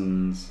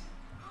lessons.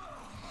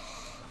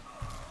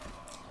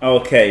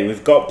 Okay,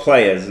 we've got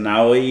players.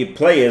 Now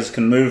players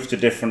can move to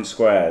different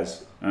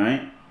squares,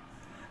 alright?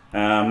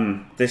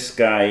 This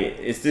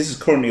is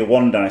currently a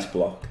 1 dice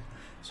block.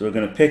 So we're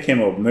going to pick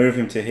him up, move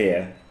him to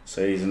here,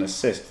 so he's an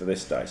assist for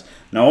this dice.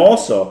 Now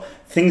also,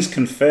 things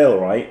can fail,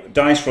 right?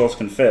 Dice rolls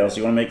can fail, so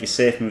you want to make your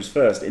safe moves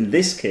first. In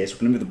this case, we're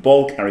going to move the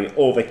ball carrier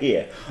over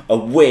here,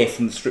 away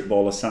from the strip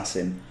ball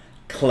assassin.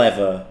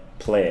 Clever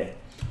play.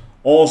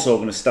 Also, we're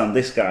going to stand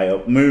this guy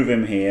up, move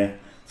him here,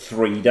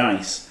 3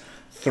 dice.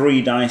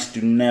 3 dice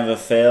do never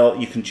fail.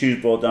 You can choose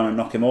both down and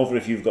knock him over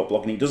if you've got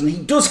block, and he doesn't.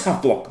 He does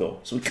have block though,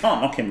 so we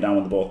can't knock him down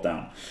with the both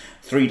down.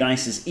 3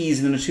 dice is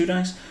easier than a 2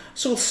 dice,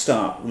 so we'll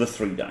start with a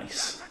 3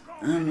 dice.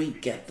 And we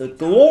get the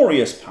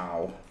glorious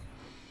POW.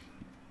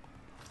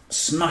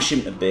 Smash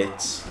him to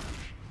bits.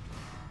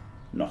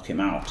 Knock him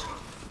out.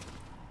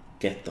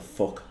 Get the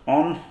fuck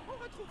on.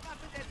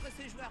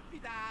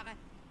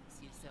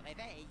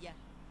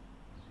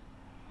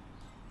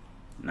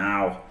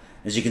 Now,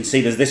 as you can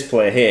see, there's this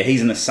player here.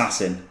 He's an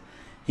assassin.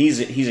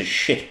 He's a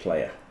shit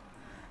player.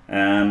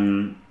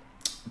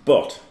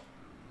 But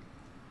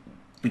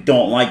we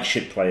don't like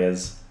shit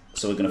players,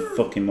 so we're going to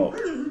fuck him up.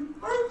 We're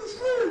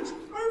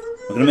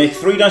going to make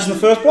 3 dice in the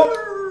first block,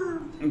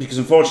 because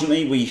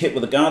unfortunately we hit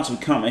with a guard, so we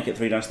can't make it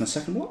 3 dice in the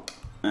second block.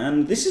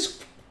 And this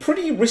is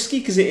pretty risky,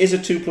 because it is a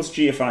 2+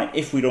 GFI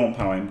if we don't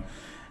power him.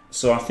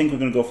 So I think we're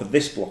going to go for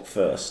this block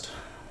first.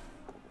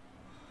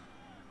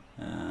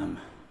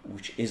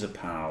 Which is a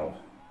POW.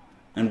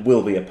 And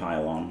will be a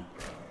pylon.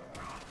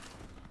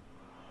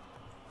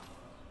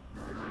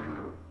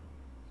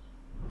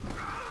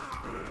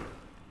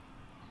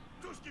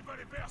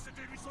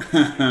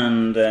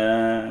 And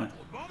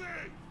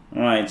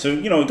right, so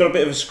you know we've got a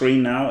bit of a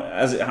screen now.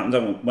 As it happens, I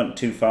went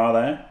too far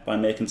there by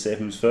making safe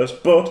moves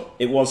first, but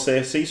it was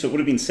safe C, so it would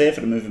have been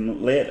safer to move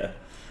him later.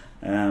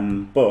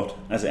 But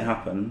as it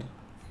happened,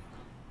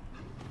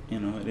 you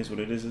know, it is what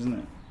it is, isn't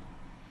it?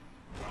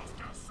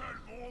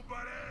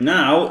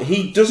 Now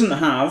he doesn't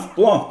have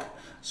block,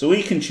 so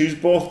he can choose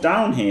both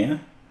down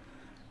here.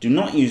 Do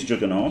not use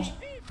Juggernaut.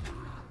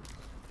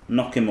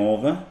 Knock him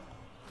over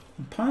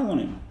and pile on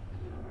him.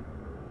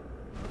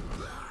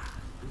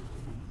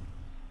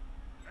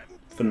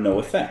 For no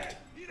effect.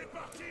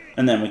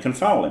 And then we can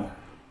foul him.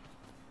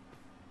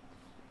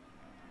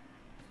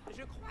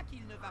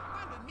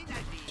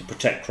 To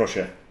protect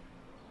Crusher.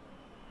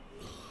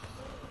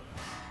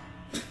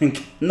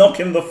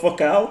 Knock him the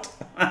fuck out.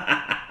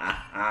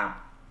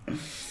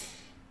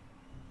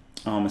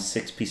 Armor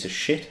 6 piece of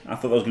shit. I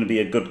thought that was going to be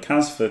a good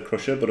Kaz for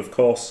Crusher, but of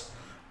course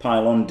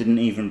Pylon didn't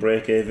even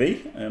break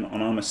AV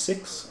on Armor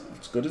 6.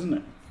 That's good, isn't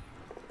it?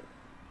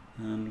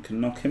 And we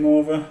can knock him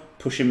over,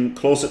 push him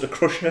closer to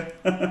Crusher.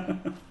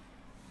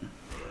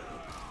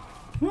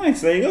 Right,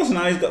 so there you go. So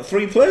now he's got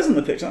 3 players on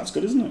the pitch. That's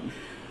good, isn't it?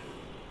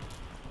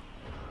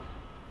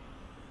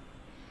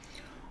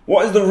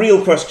 What is the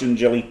real question,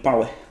 Jelly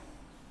Pally?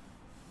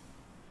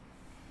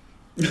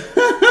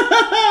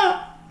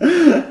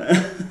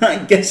 I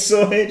guess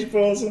so, H.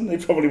 Person. They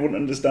probably wouldn't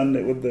understand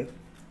it, would they?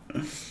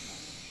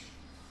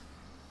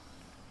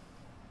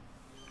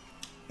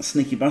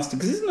 Sneaky bastard.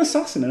 Because he's an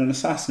assassin, and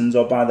assassins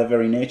are by their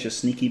very nature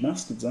sneaky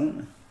bastards, aren't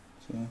they?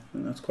 So I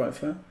think that's quite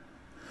fair.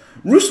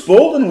 Roose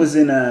Bolton was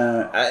in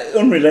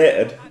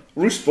unrelated.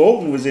 Roose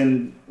Bolton was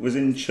in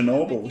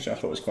Chernobyl, which I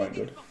thought was quite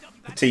good.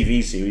 The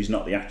TV series,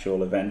 not the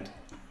actual event.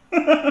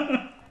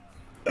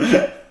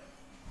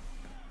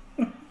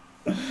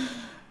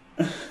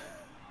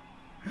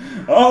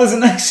 Oh, there's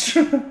an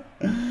extra.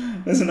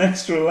 There's an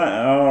extra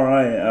letter. All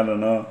right, I don't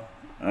know.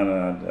 I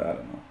don't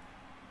know.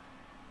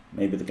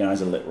 Maybe the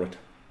guy's illiterate.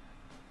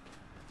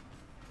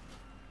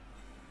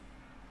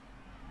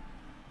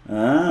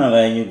 Ah,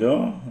 there you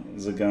go.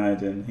 There's a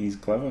guide in. He's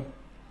clever.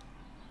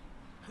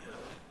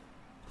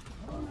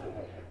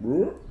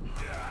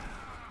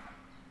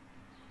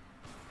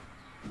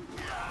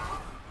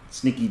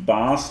 Sneaky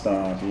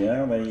bastard.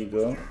 Yeah, there you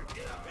go.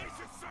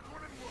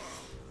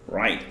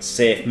 Right,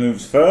 safe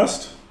moves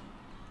first.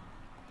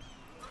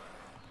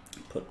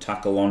 Put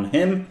tackle on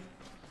him.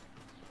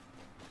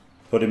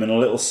 Put him in a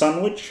little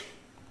sandwich.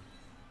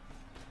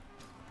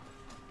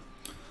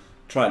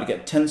 Try to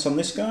get tense on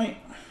this guy.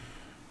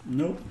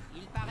 Nope.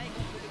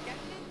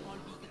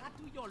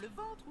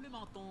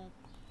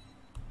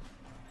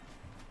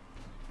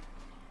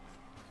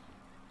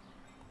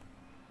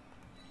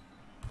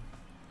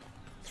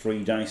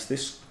 3 dice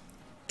this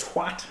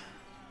twat.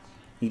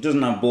 He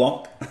doesn't have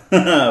block.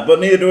 But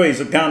neither do he,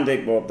 so can't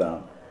take both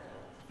down.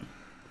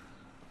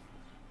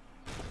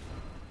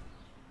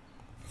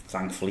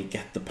 Thankfully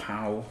get the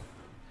POW.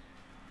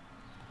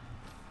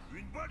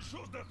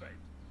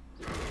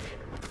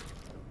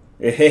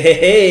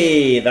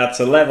 Hey,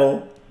 that's a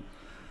level.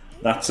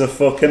 That's a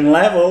fucking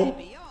level.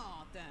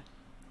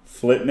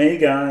 Flip me,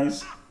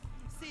 guys. So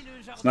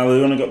now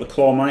we've only got the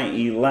Claw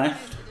Mighty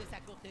left.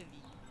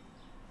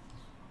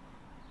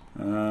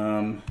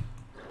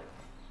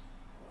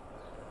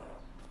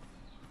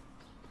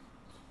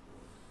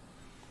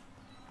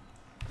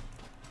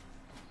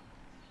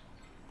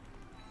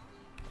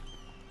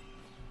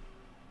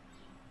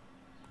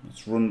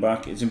 Let's run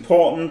back. It's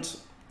important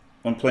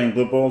when playing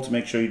Blood Bowl to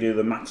make sure you do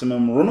the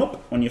maximum run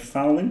up when you're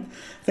fouling.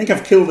 I think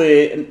I've killed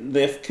the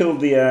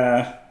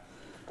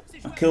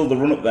I killed the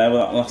run up there with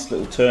that last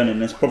little turn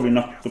in. It's probably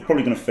not. We're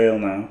probably going to fail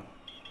now.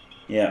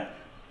 Yeah,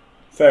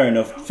 fair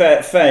enough.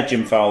 Fair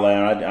Jim foul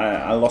there.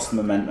 I lost the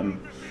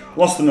momentum.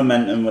 Lost the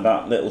momentum with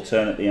that little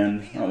turn at the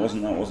end. That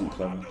wasn't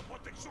clever.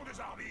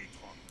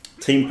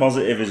 Team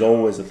positive is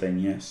always a thing.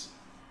 Yes,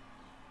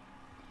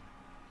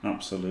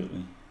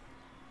 absolutely.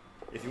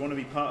 If you want to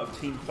be part of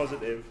Team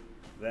Positive,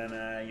 then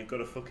you've got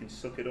to fucking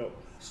suck it up.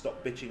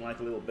 Stop bitching like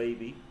a little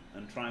baby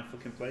and try and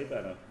fucking play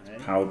better. Eh?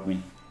 Powered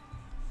me.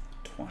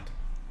 Twat.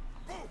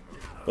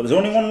 But there's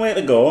only one way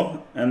to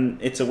go,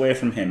 and it's away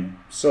from him.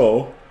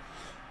 So,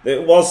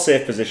 it was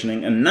safe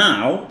positioning, and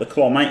now the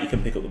Claw Mighty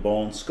can pick up the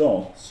ball and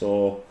score.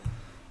 So,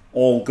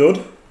 all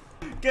good.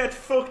 Get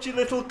fucked, you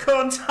little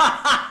cunt!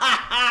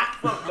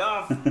 Fuck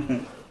off!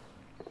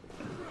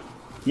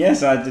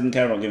 Yes, I didn't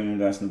care about giving him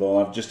dice in the ball.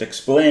 I've just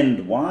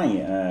explained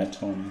why,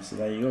 Tony. So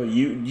there you go.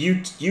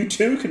 You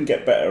too can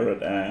get better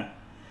at.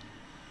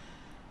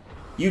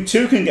 You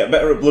too can get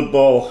better at Blood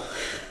Bowl.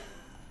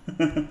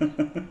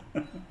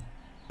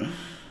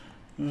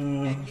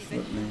 Oh,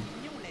 fuck me.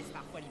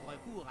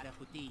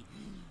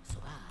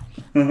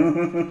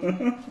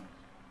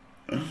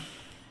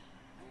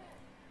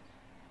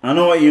 I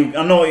know what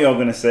you're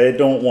gonna say.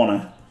 Don't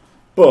wanna,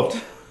 but.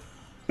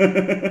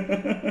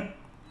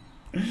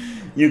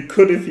 You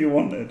could if you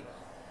wanted.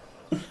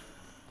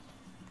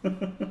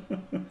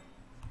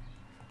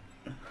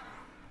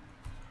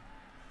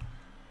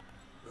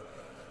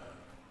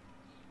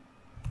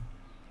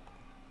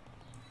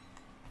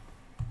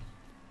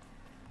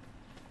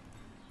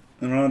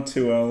 There are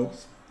 2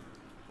 elves.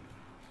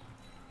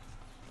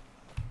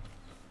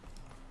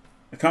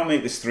 I can't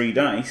make this 3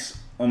 dice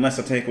unless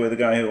I take away the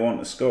guy who I want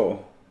to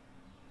score.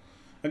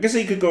 I guess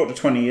he could go up to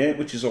 28,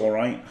 which is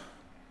alright.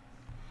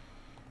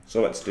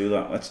 So let's do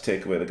that. Let's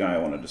take away the guy I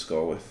wanted to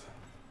score with.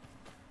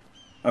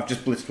 I've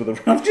just blitzed with a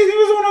ramp. He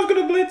was the one I was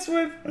going to blitz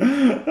with.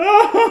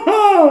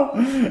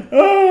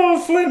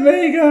 Oh, flip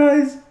me,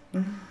 guys.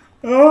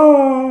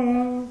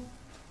 Oh,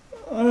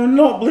 I'm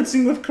not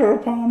blitzing with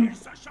Kurapam.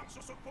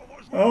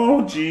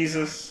 Oh,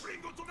 Jesus.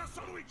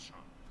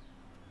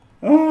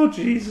 Oh,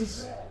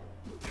 Jesus.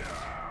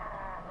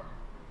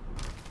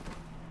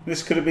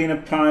 This could have been a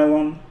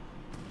pylon.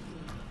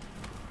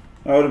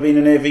 That would have been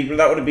an AV, but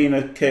that would have been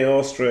a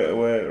KO straight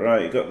away.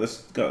 Right, you got this,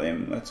 got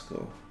him. Let's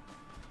go.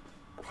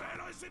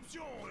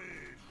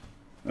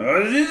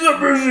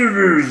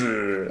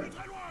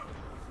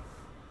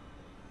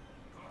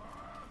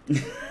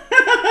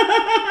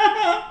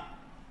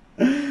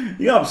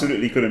 You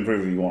absolutely could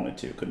improve if you wanted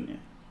to, couldn't you?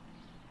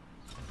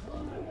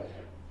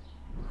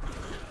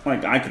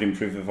 Like, I could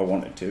improve if I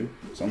wanted to,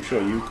 so I'm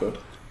sure you could.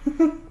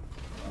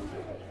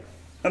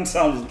 That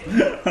sounds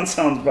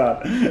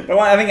bad, but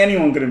like, I think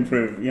anyone could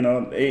improve. You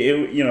know,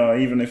 you know,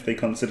 even if they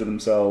consider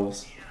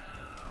themselves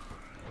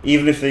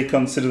Even if they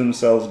consider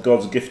themselves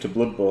God's gift to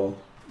Blood Bowl,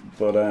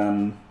 but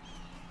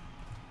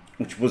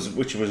which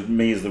was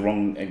me as the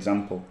wrong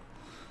example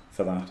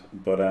for that.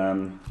 But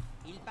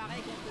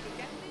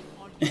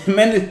it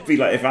meant it'd be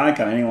like if I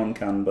can, anyone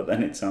can. But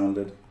then it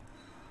sounded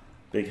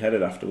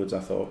big-headed afterwards. I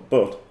thought,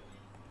 but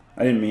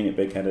I didn't mean it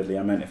big-headedly.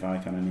 I meant if I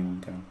can, anyone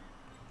can.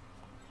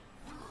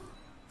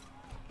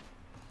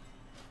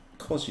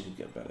 Of course, you could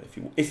get better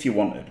if you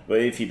wanted, but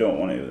if you don't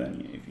want to,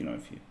 then if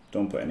you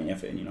don't put any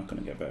effort in, you're not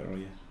going to get better, are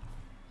you?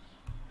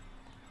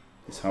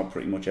 It's how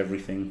pretty much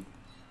everything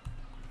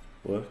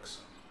works.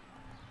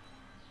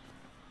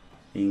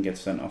 He can get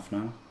sent off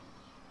now.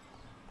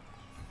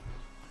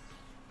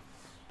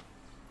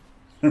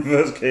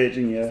 Reverse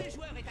caging, yeah.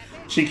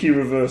 Cheeky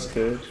reverse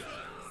cage.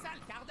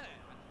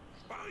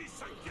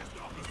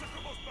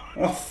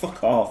 Oh,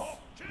 fuck off.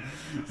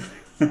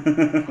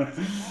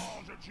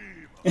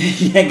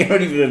 Yeah, get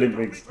ready for the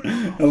Olympics.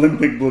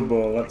 Olympic Blood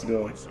Bowl, let's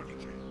go.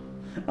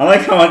 I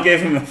like how I gave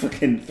him a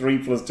fucking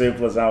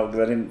 3+2+ out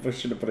because I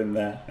should have put him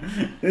there.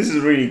 This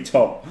is really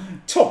top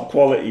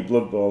quality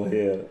Blood Bowl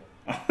here.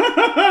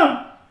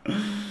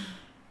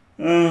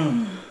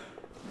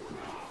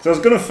 So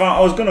I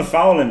was gonna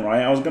foul him,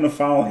 right? I was gonna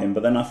foul him,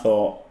 but then I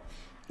thought,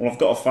 well, I've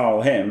got to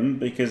foul him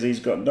because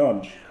he's got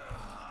dodge.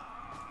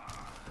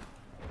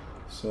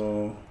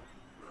 So,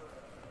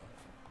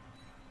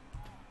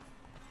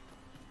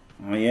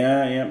 oh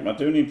yeah, I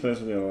do need players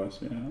with the Elves.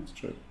 Yeah, that's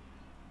true.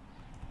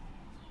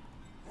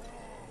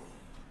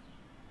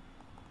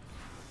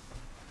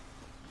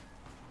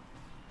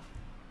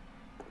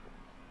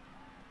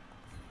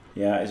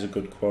 Yeah, it is a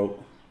good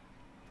quote.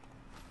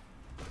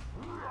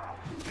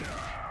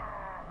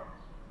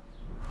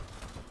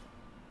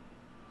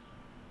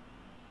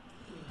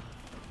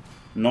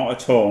 Not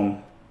a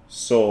tone,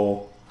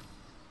 so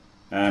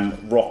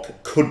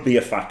rock could be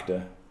a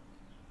factor.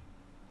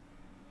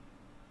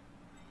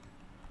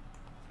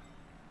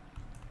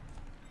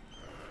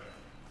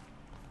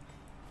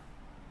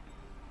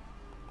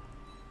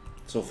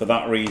 So for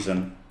that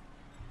reason,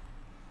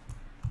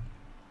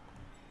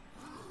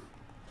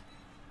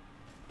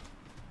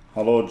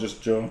 hello,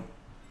 Just Joe.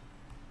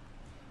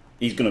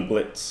 He's gonna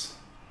blitz.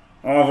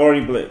 Oh, I've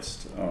already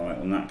blitzed. Alright,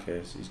 in that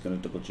case, he's gonna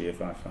double GFI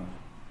 5.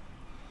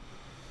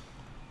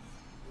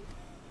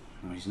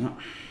 No, he's not.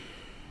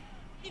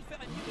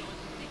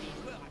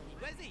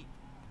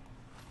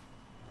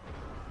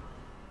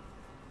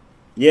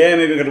 Yeah,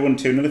 maybe I could have won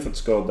 2-0 if I'd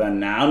scored then.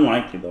 Nah,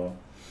 unlikely though.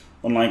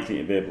 Unlikely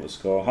to be able to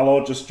score.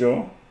 Hello, Just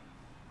Joe.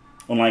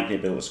 Unlikely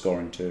to be able to score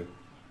in 2.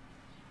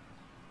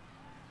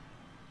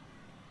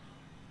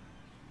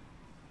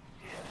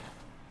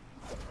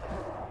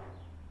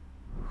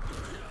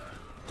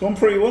 Going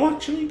pretty well,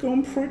 actually.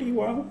 Going pretty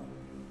well.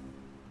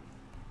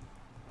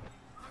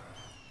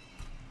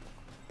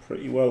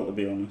 Pretty well, to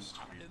be honest.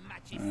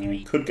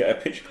 Could get a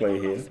pitch play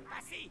here.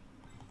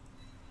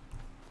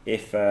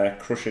 If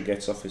Crusher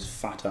gets off his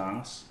fat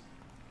ass.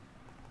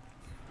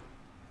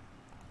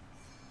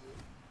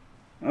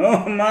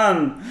 Oh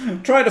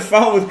man! Tried to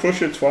foul with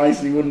Crusher twice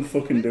and he wouldn't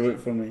fucking do it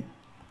for me.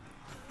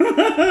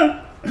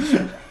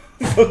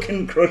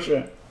 Fucking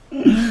Crusher.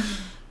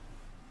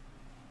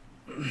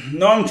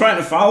 No, I'm trying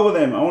to foul with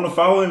him. I want to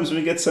foul him so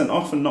he gets sent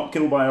off and not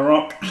killed by a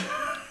rock.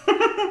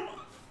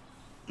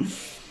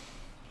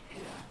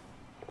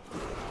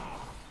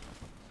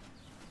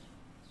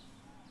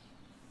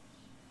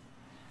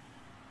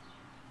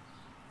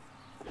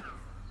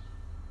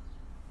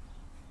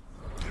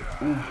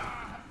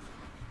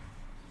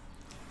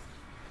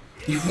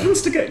 He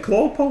wants to get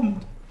claw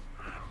palmed.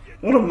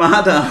 What a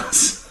mad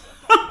ass.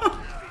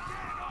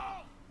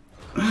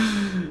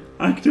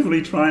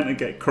 Actively trying to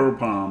get curb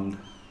palmed.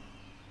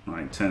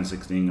 Right, turn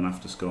 16, gonna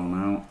have to score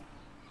now.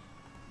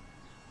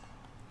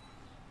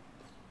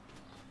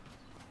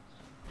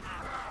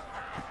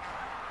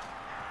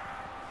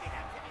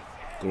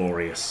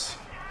 Glorious.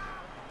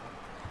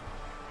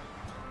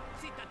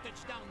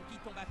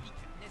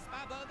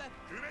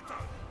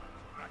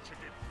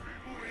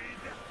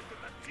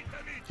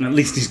 At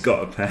least he's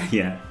got a pair,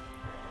 yeah.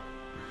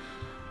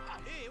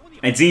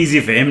 It's easy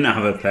for him to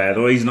have a pair,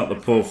 though he's not the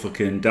poor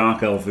fucking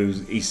Dark Elf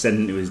he's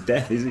sending to his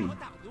death, is he?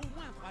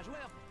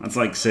 That's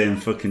like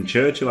saying fucking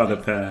Churchill had a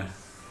pair.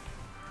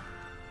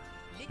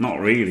 Not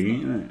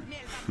really, is it?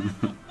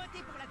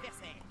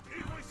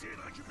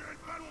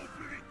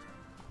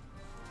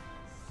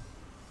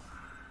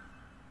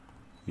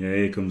 Yeah,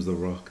 here comes the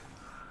rock.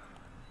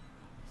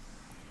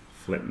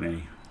 Flip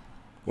me.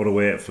 What a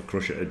way for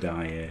Crusher to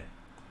die here.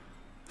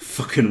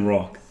 Fucking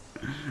rock.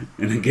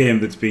 In a game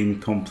that's been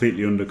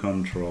completely under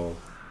control.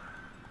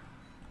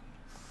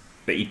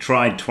 But he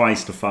tried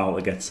twice to foul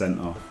to get sent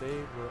off. They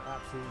were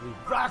absolutely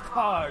rock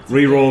hard.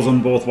 Rerolls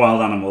on both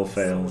wild animal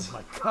fails. So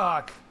my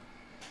cock.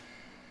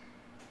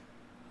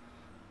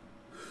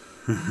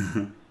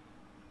 I'm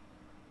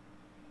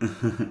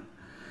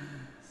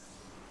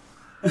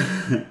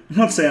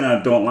not saying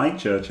I don't like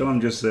Churchill,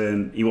 I'm just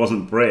saying he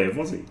wasn't brave,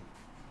 was he?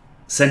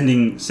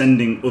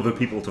 Sending other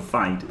people to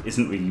fight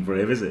isn't really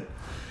brave, is it?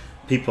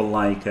 People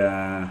like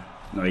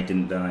No, he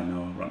didn't die,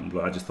 no, Rotten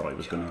Blood. I just thought he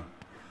was gonna...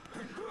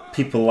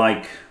 People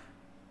like,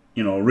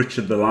 you know,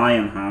 Richard the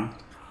Lionheart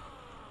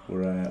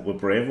were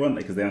brave, weren't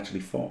they? Because they actually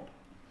fought.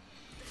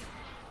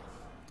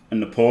 And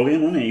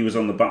Napoleon, wasn't he? He was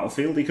on the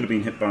battlefield. He could have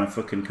been hit by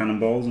fucking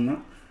cannonballs and that.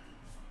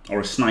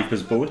 Or a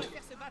sniper's bullet.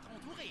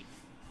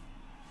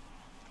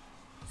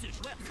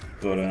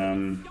 But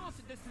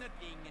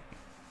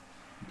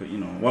you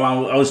know, well,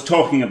 I was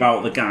talking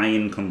about the guy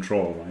in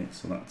control, right?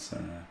 So that's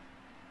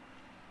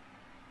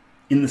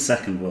in the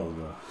Second World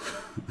War.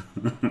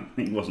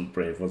 He wasn't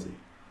brave, was he?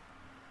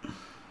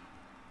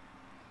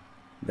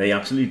 They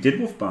absolutely did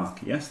woof bark.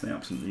 Yes, they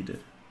absolutely did.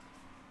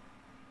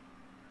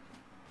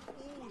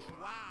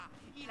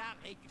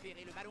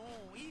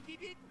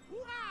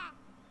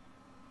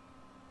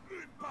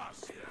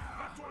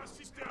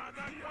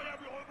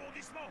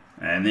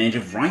 An age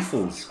of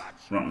rifles,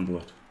 Rotten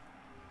Blood.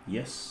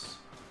 Yes.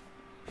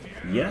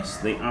 Yes,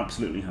 they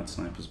absolutely had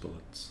sniper's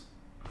bullets.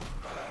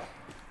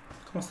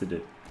 Of course they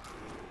did.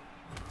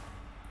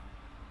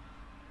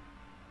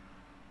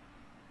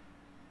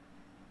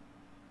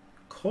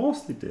 Of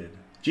course they did.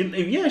 Do you,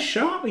 yeah,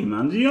 Sharpie,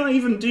 man. Do you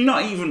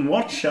not even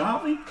watch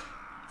Sharpie?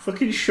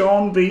 Fucking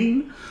Sean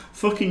Bean,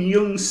 fucking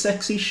young,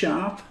 sexy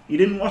Sharp. You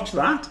didn't watch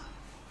that?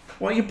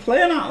 What are you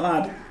playing at,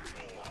 lad?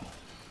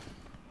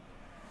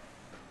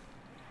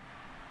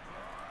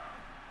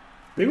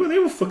 They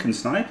were fucking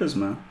snipers,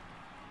 man.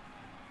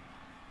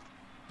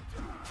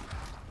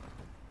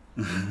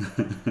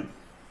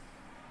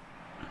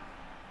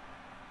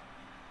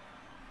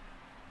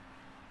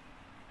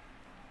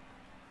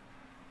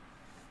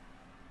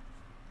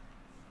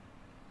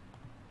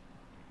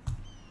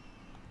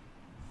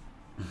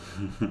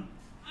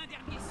 Un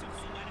dernier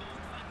sursaut à la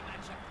toute fin du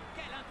match.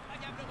 Quel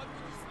incroyable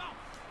rebondissement!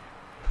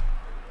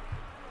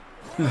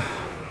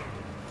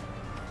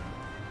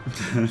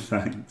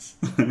 Thanks.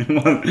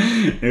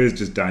 It was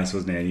just dice,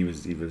 wasn't it? He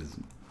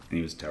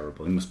was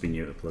terrible. He must be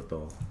new to Blood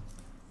Bowl,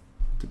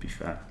 to be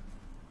fair.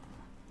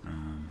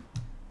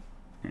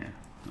 Yeah,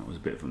 that was a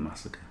bit of a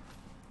massacre.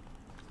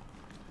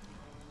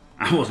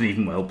 I wasn't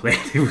even well played.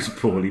 It was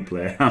poorly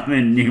played. I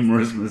made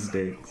numerous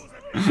mistakes.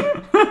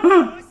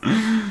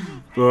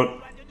 But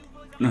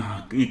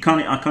no, you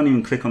can't. I can't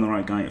even click on the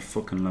right guy to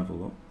fucking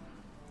level up.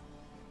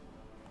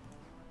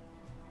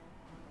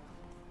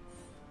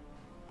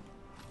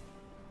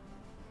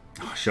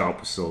 Oh, Sharp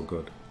was so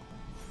good.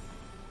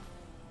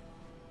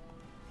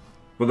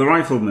 But the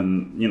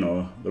rifleman, you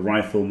know,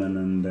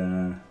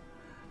 and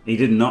he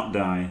did not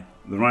die.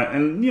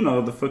 And you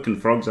know, the fucking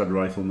frogs had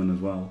riflemen as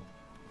well.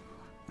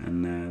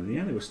 And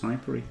yeah, they were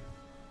snipery.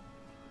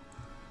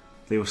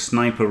 They were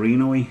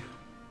sniperino-y.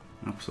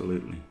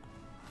 Absolutely.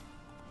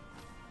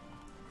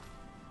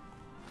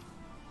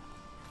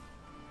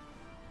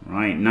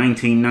 Right,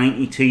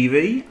 1990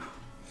 TV.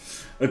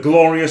 A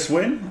glorious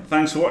win.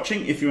 Thanks for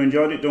watching. If you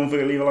enjoyed it, don't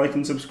forget to leave a like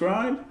and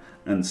subscribe.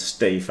 And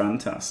stay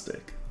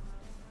fantastic.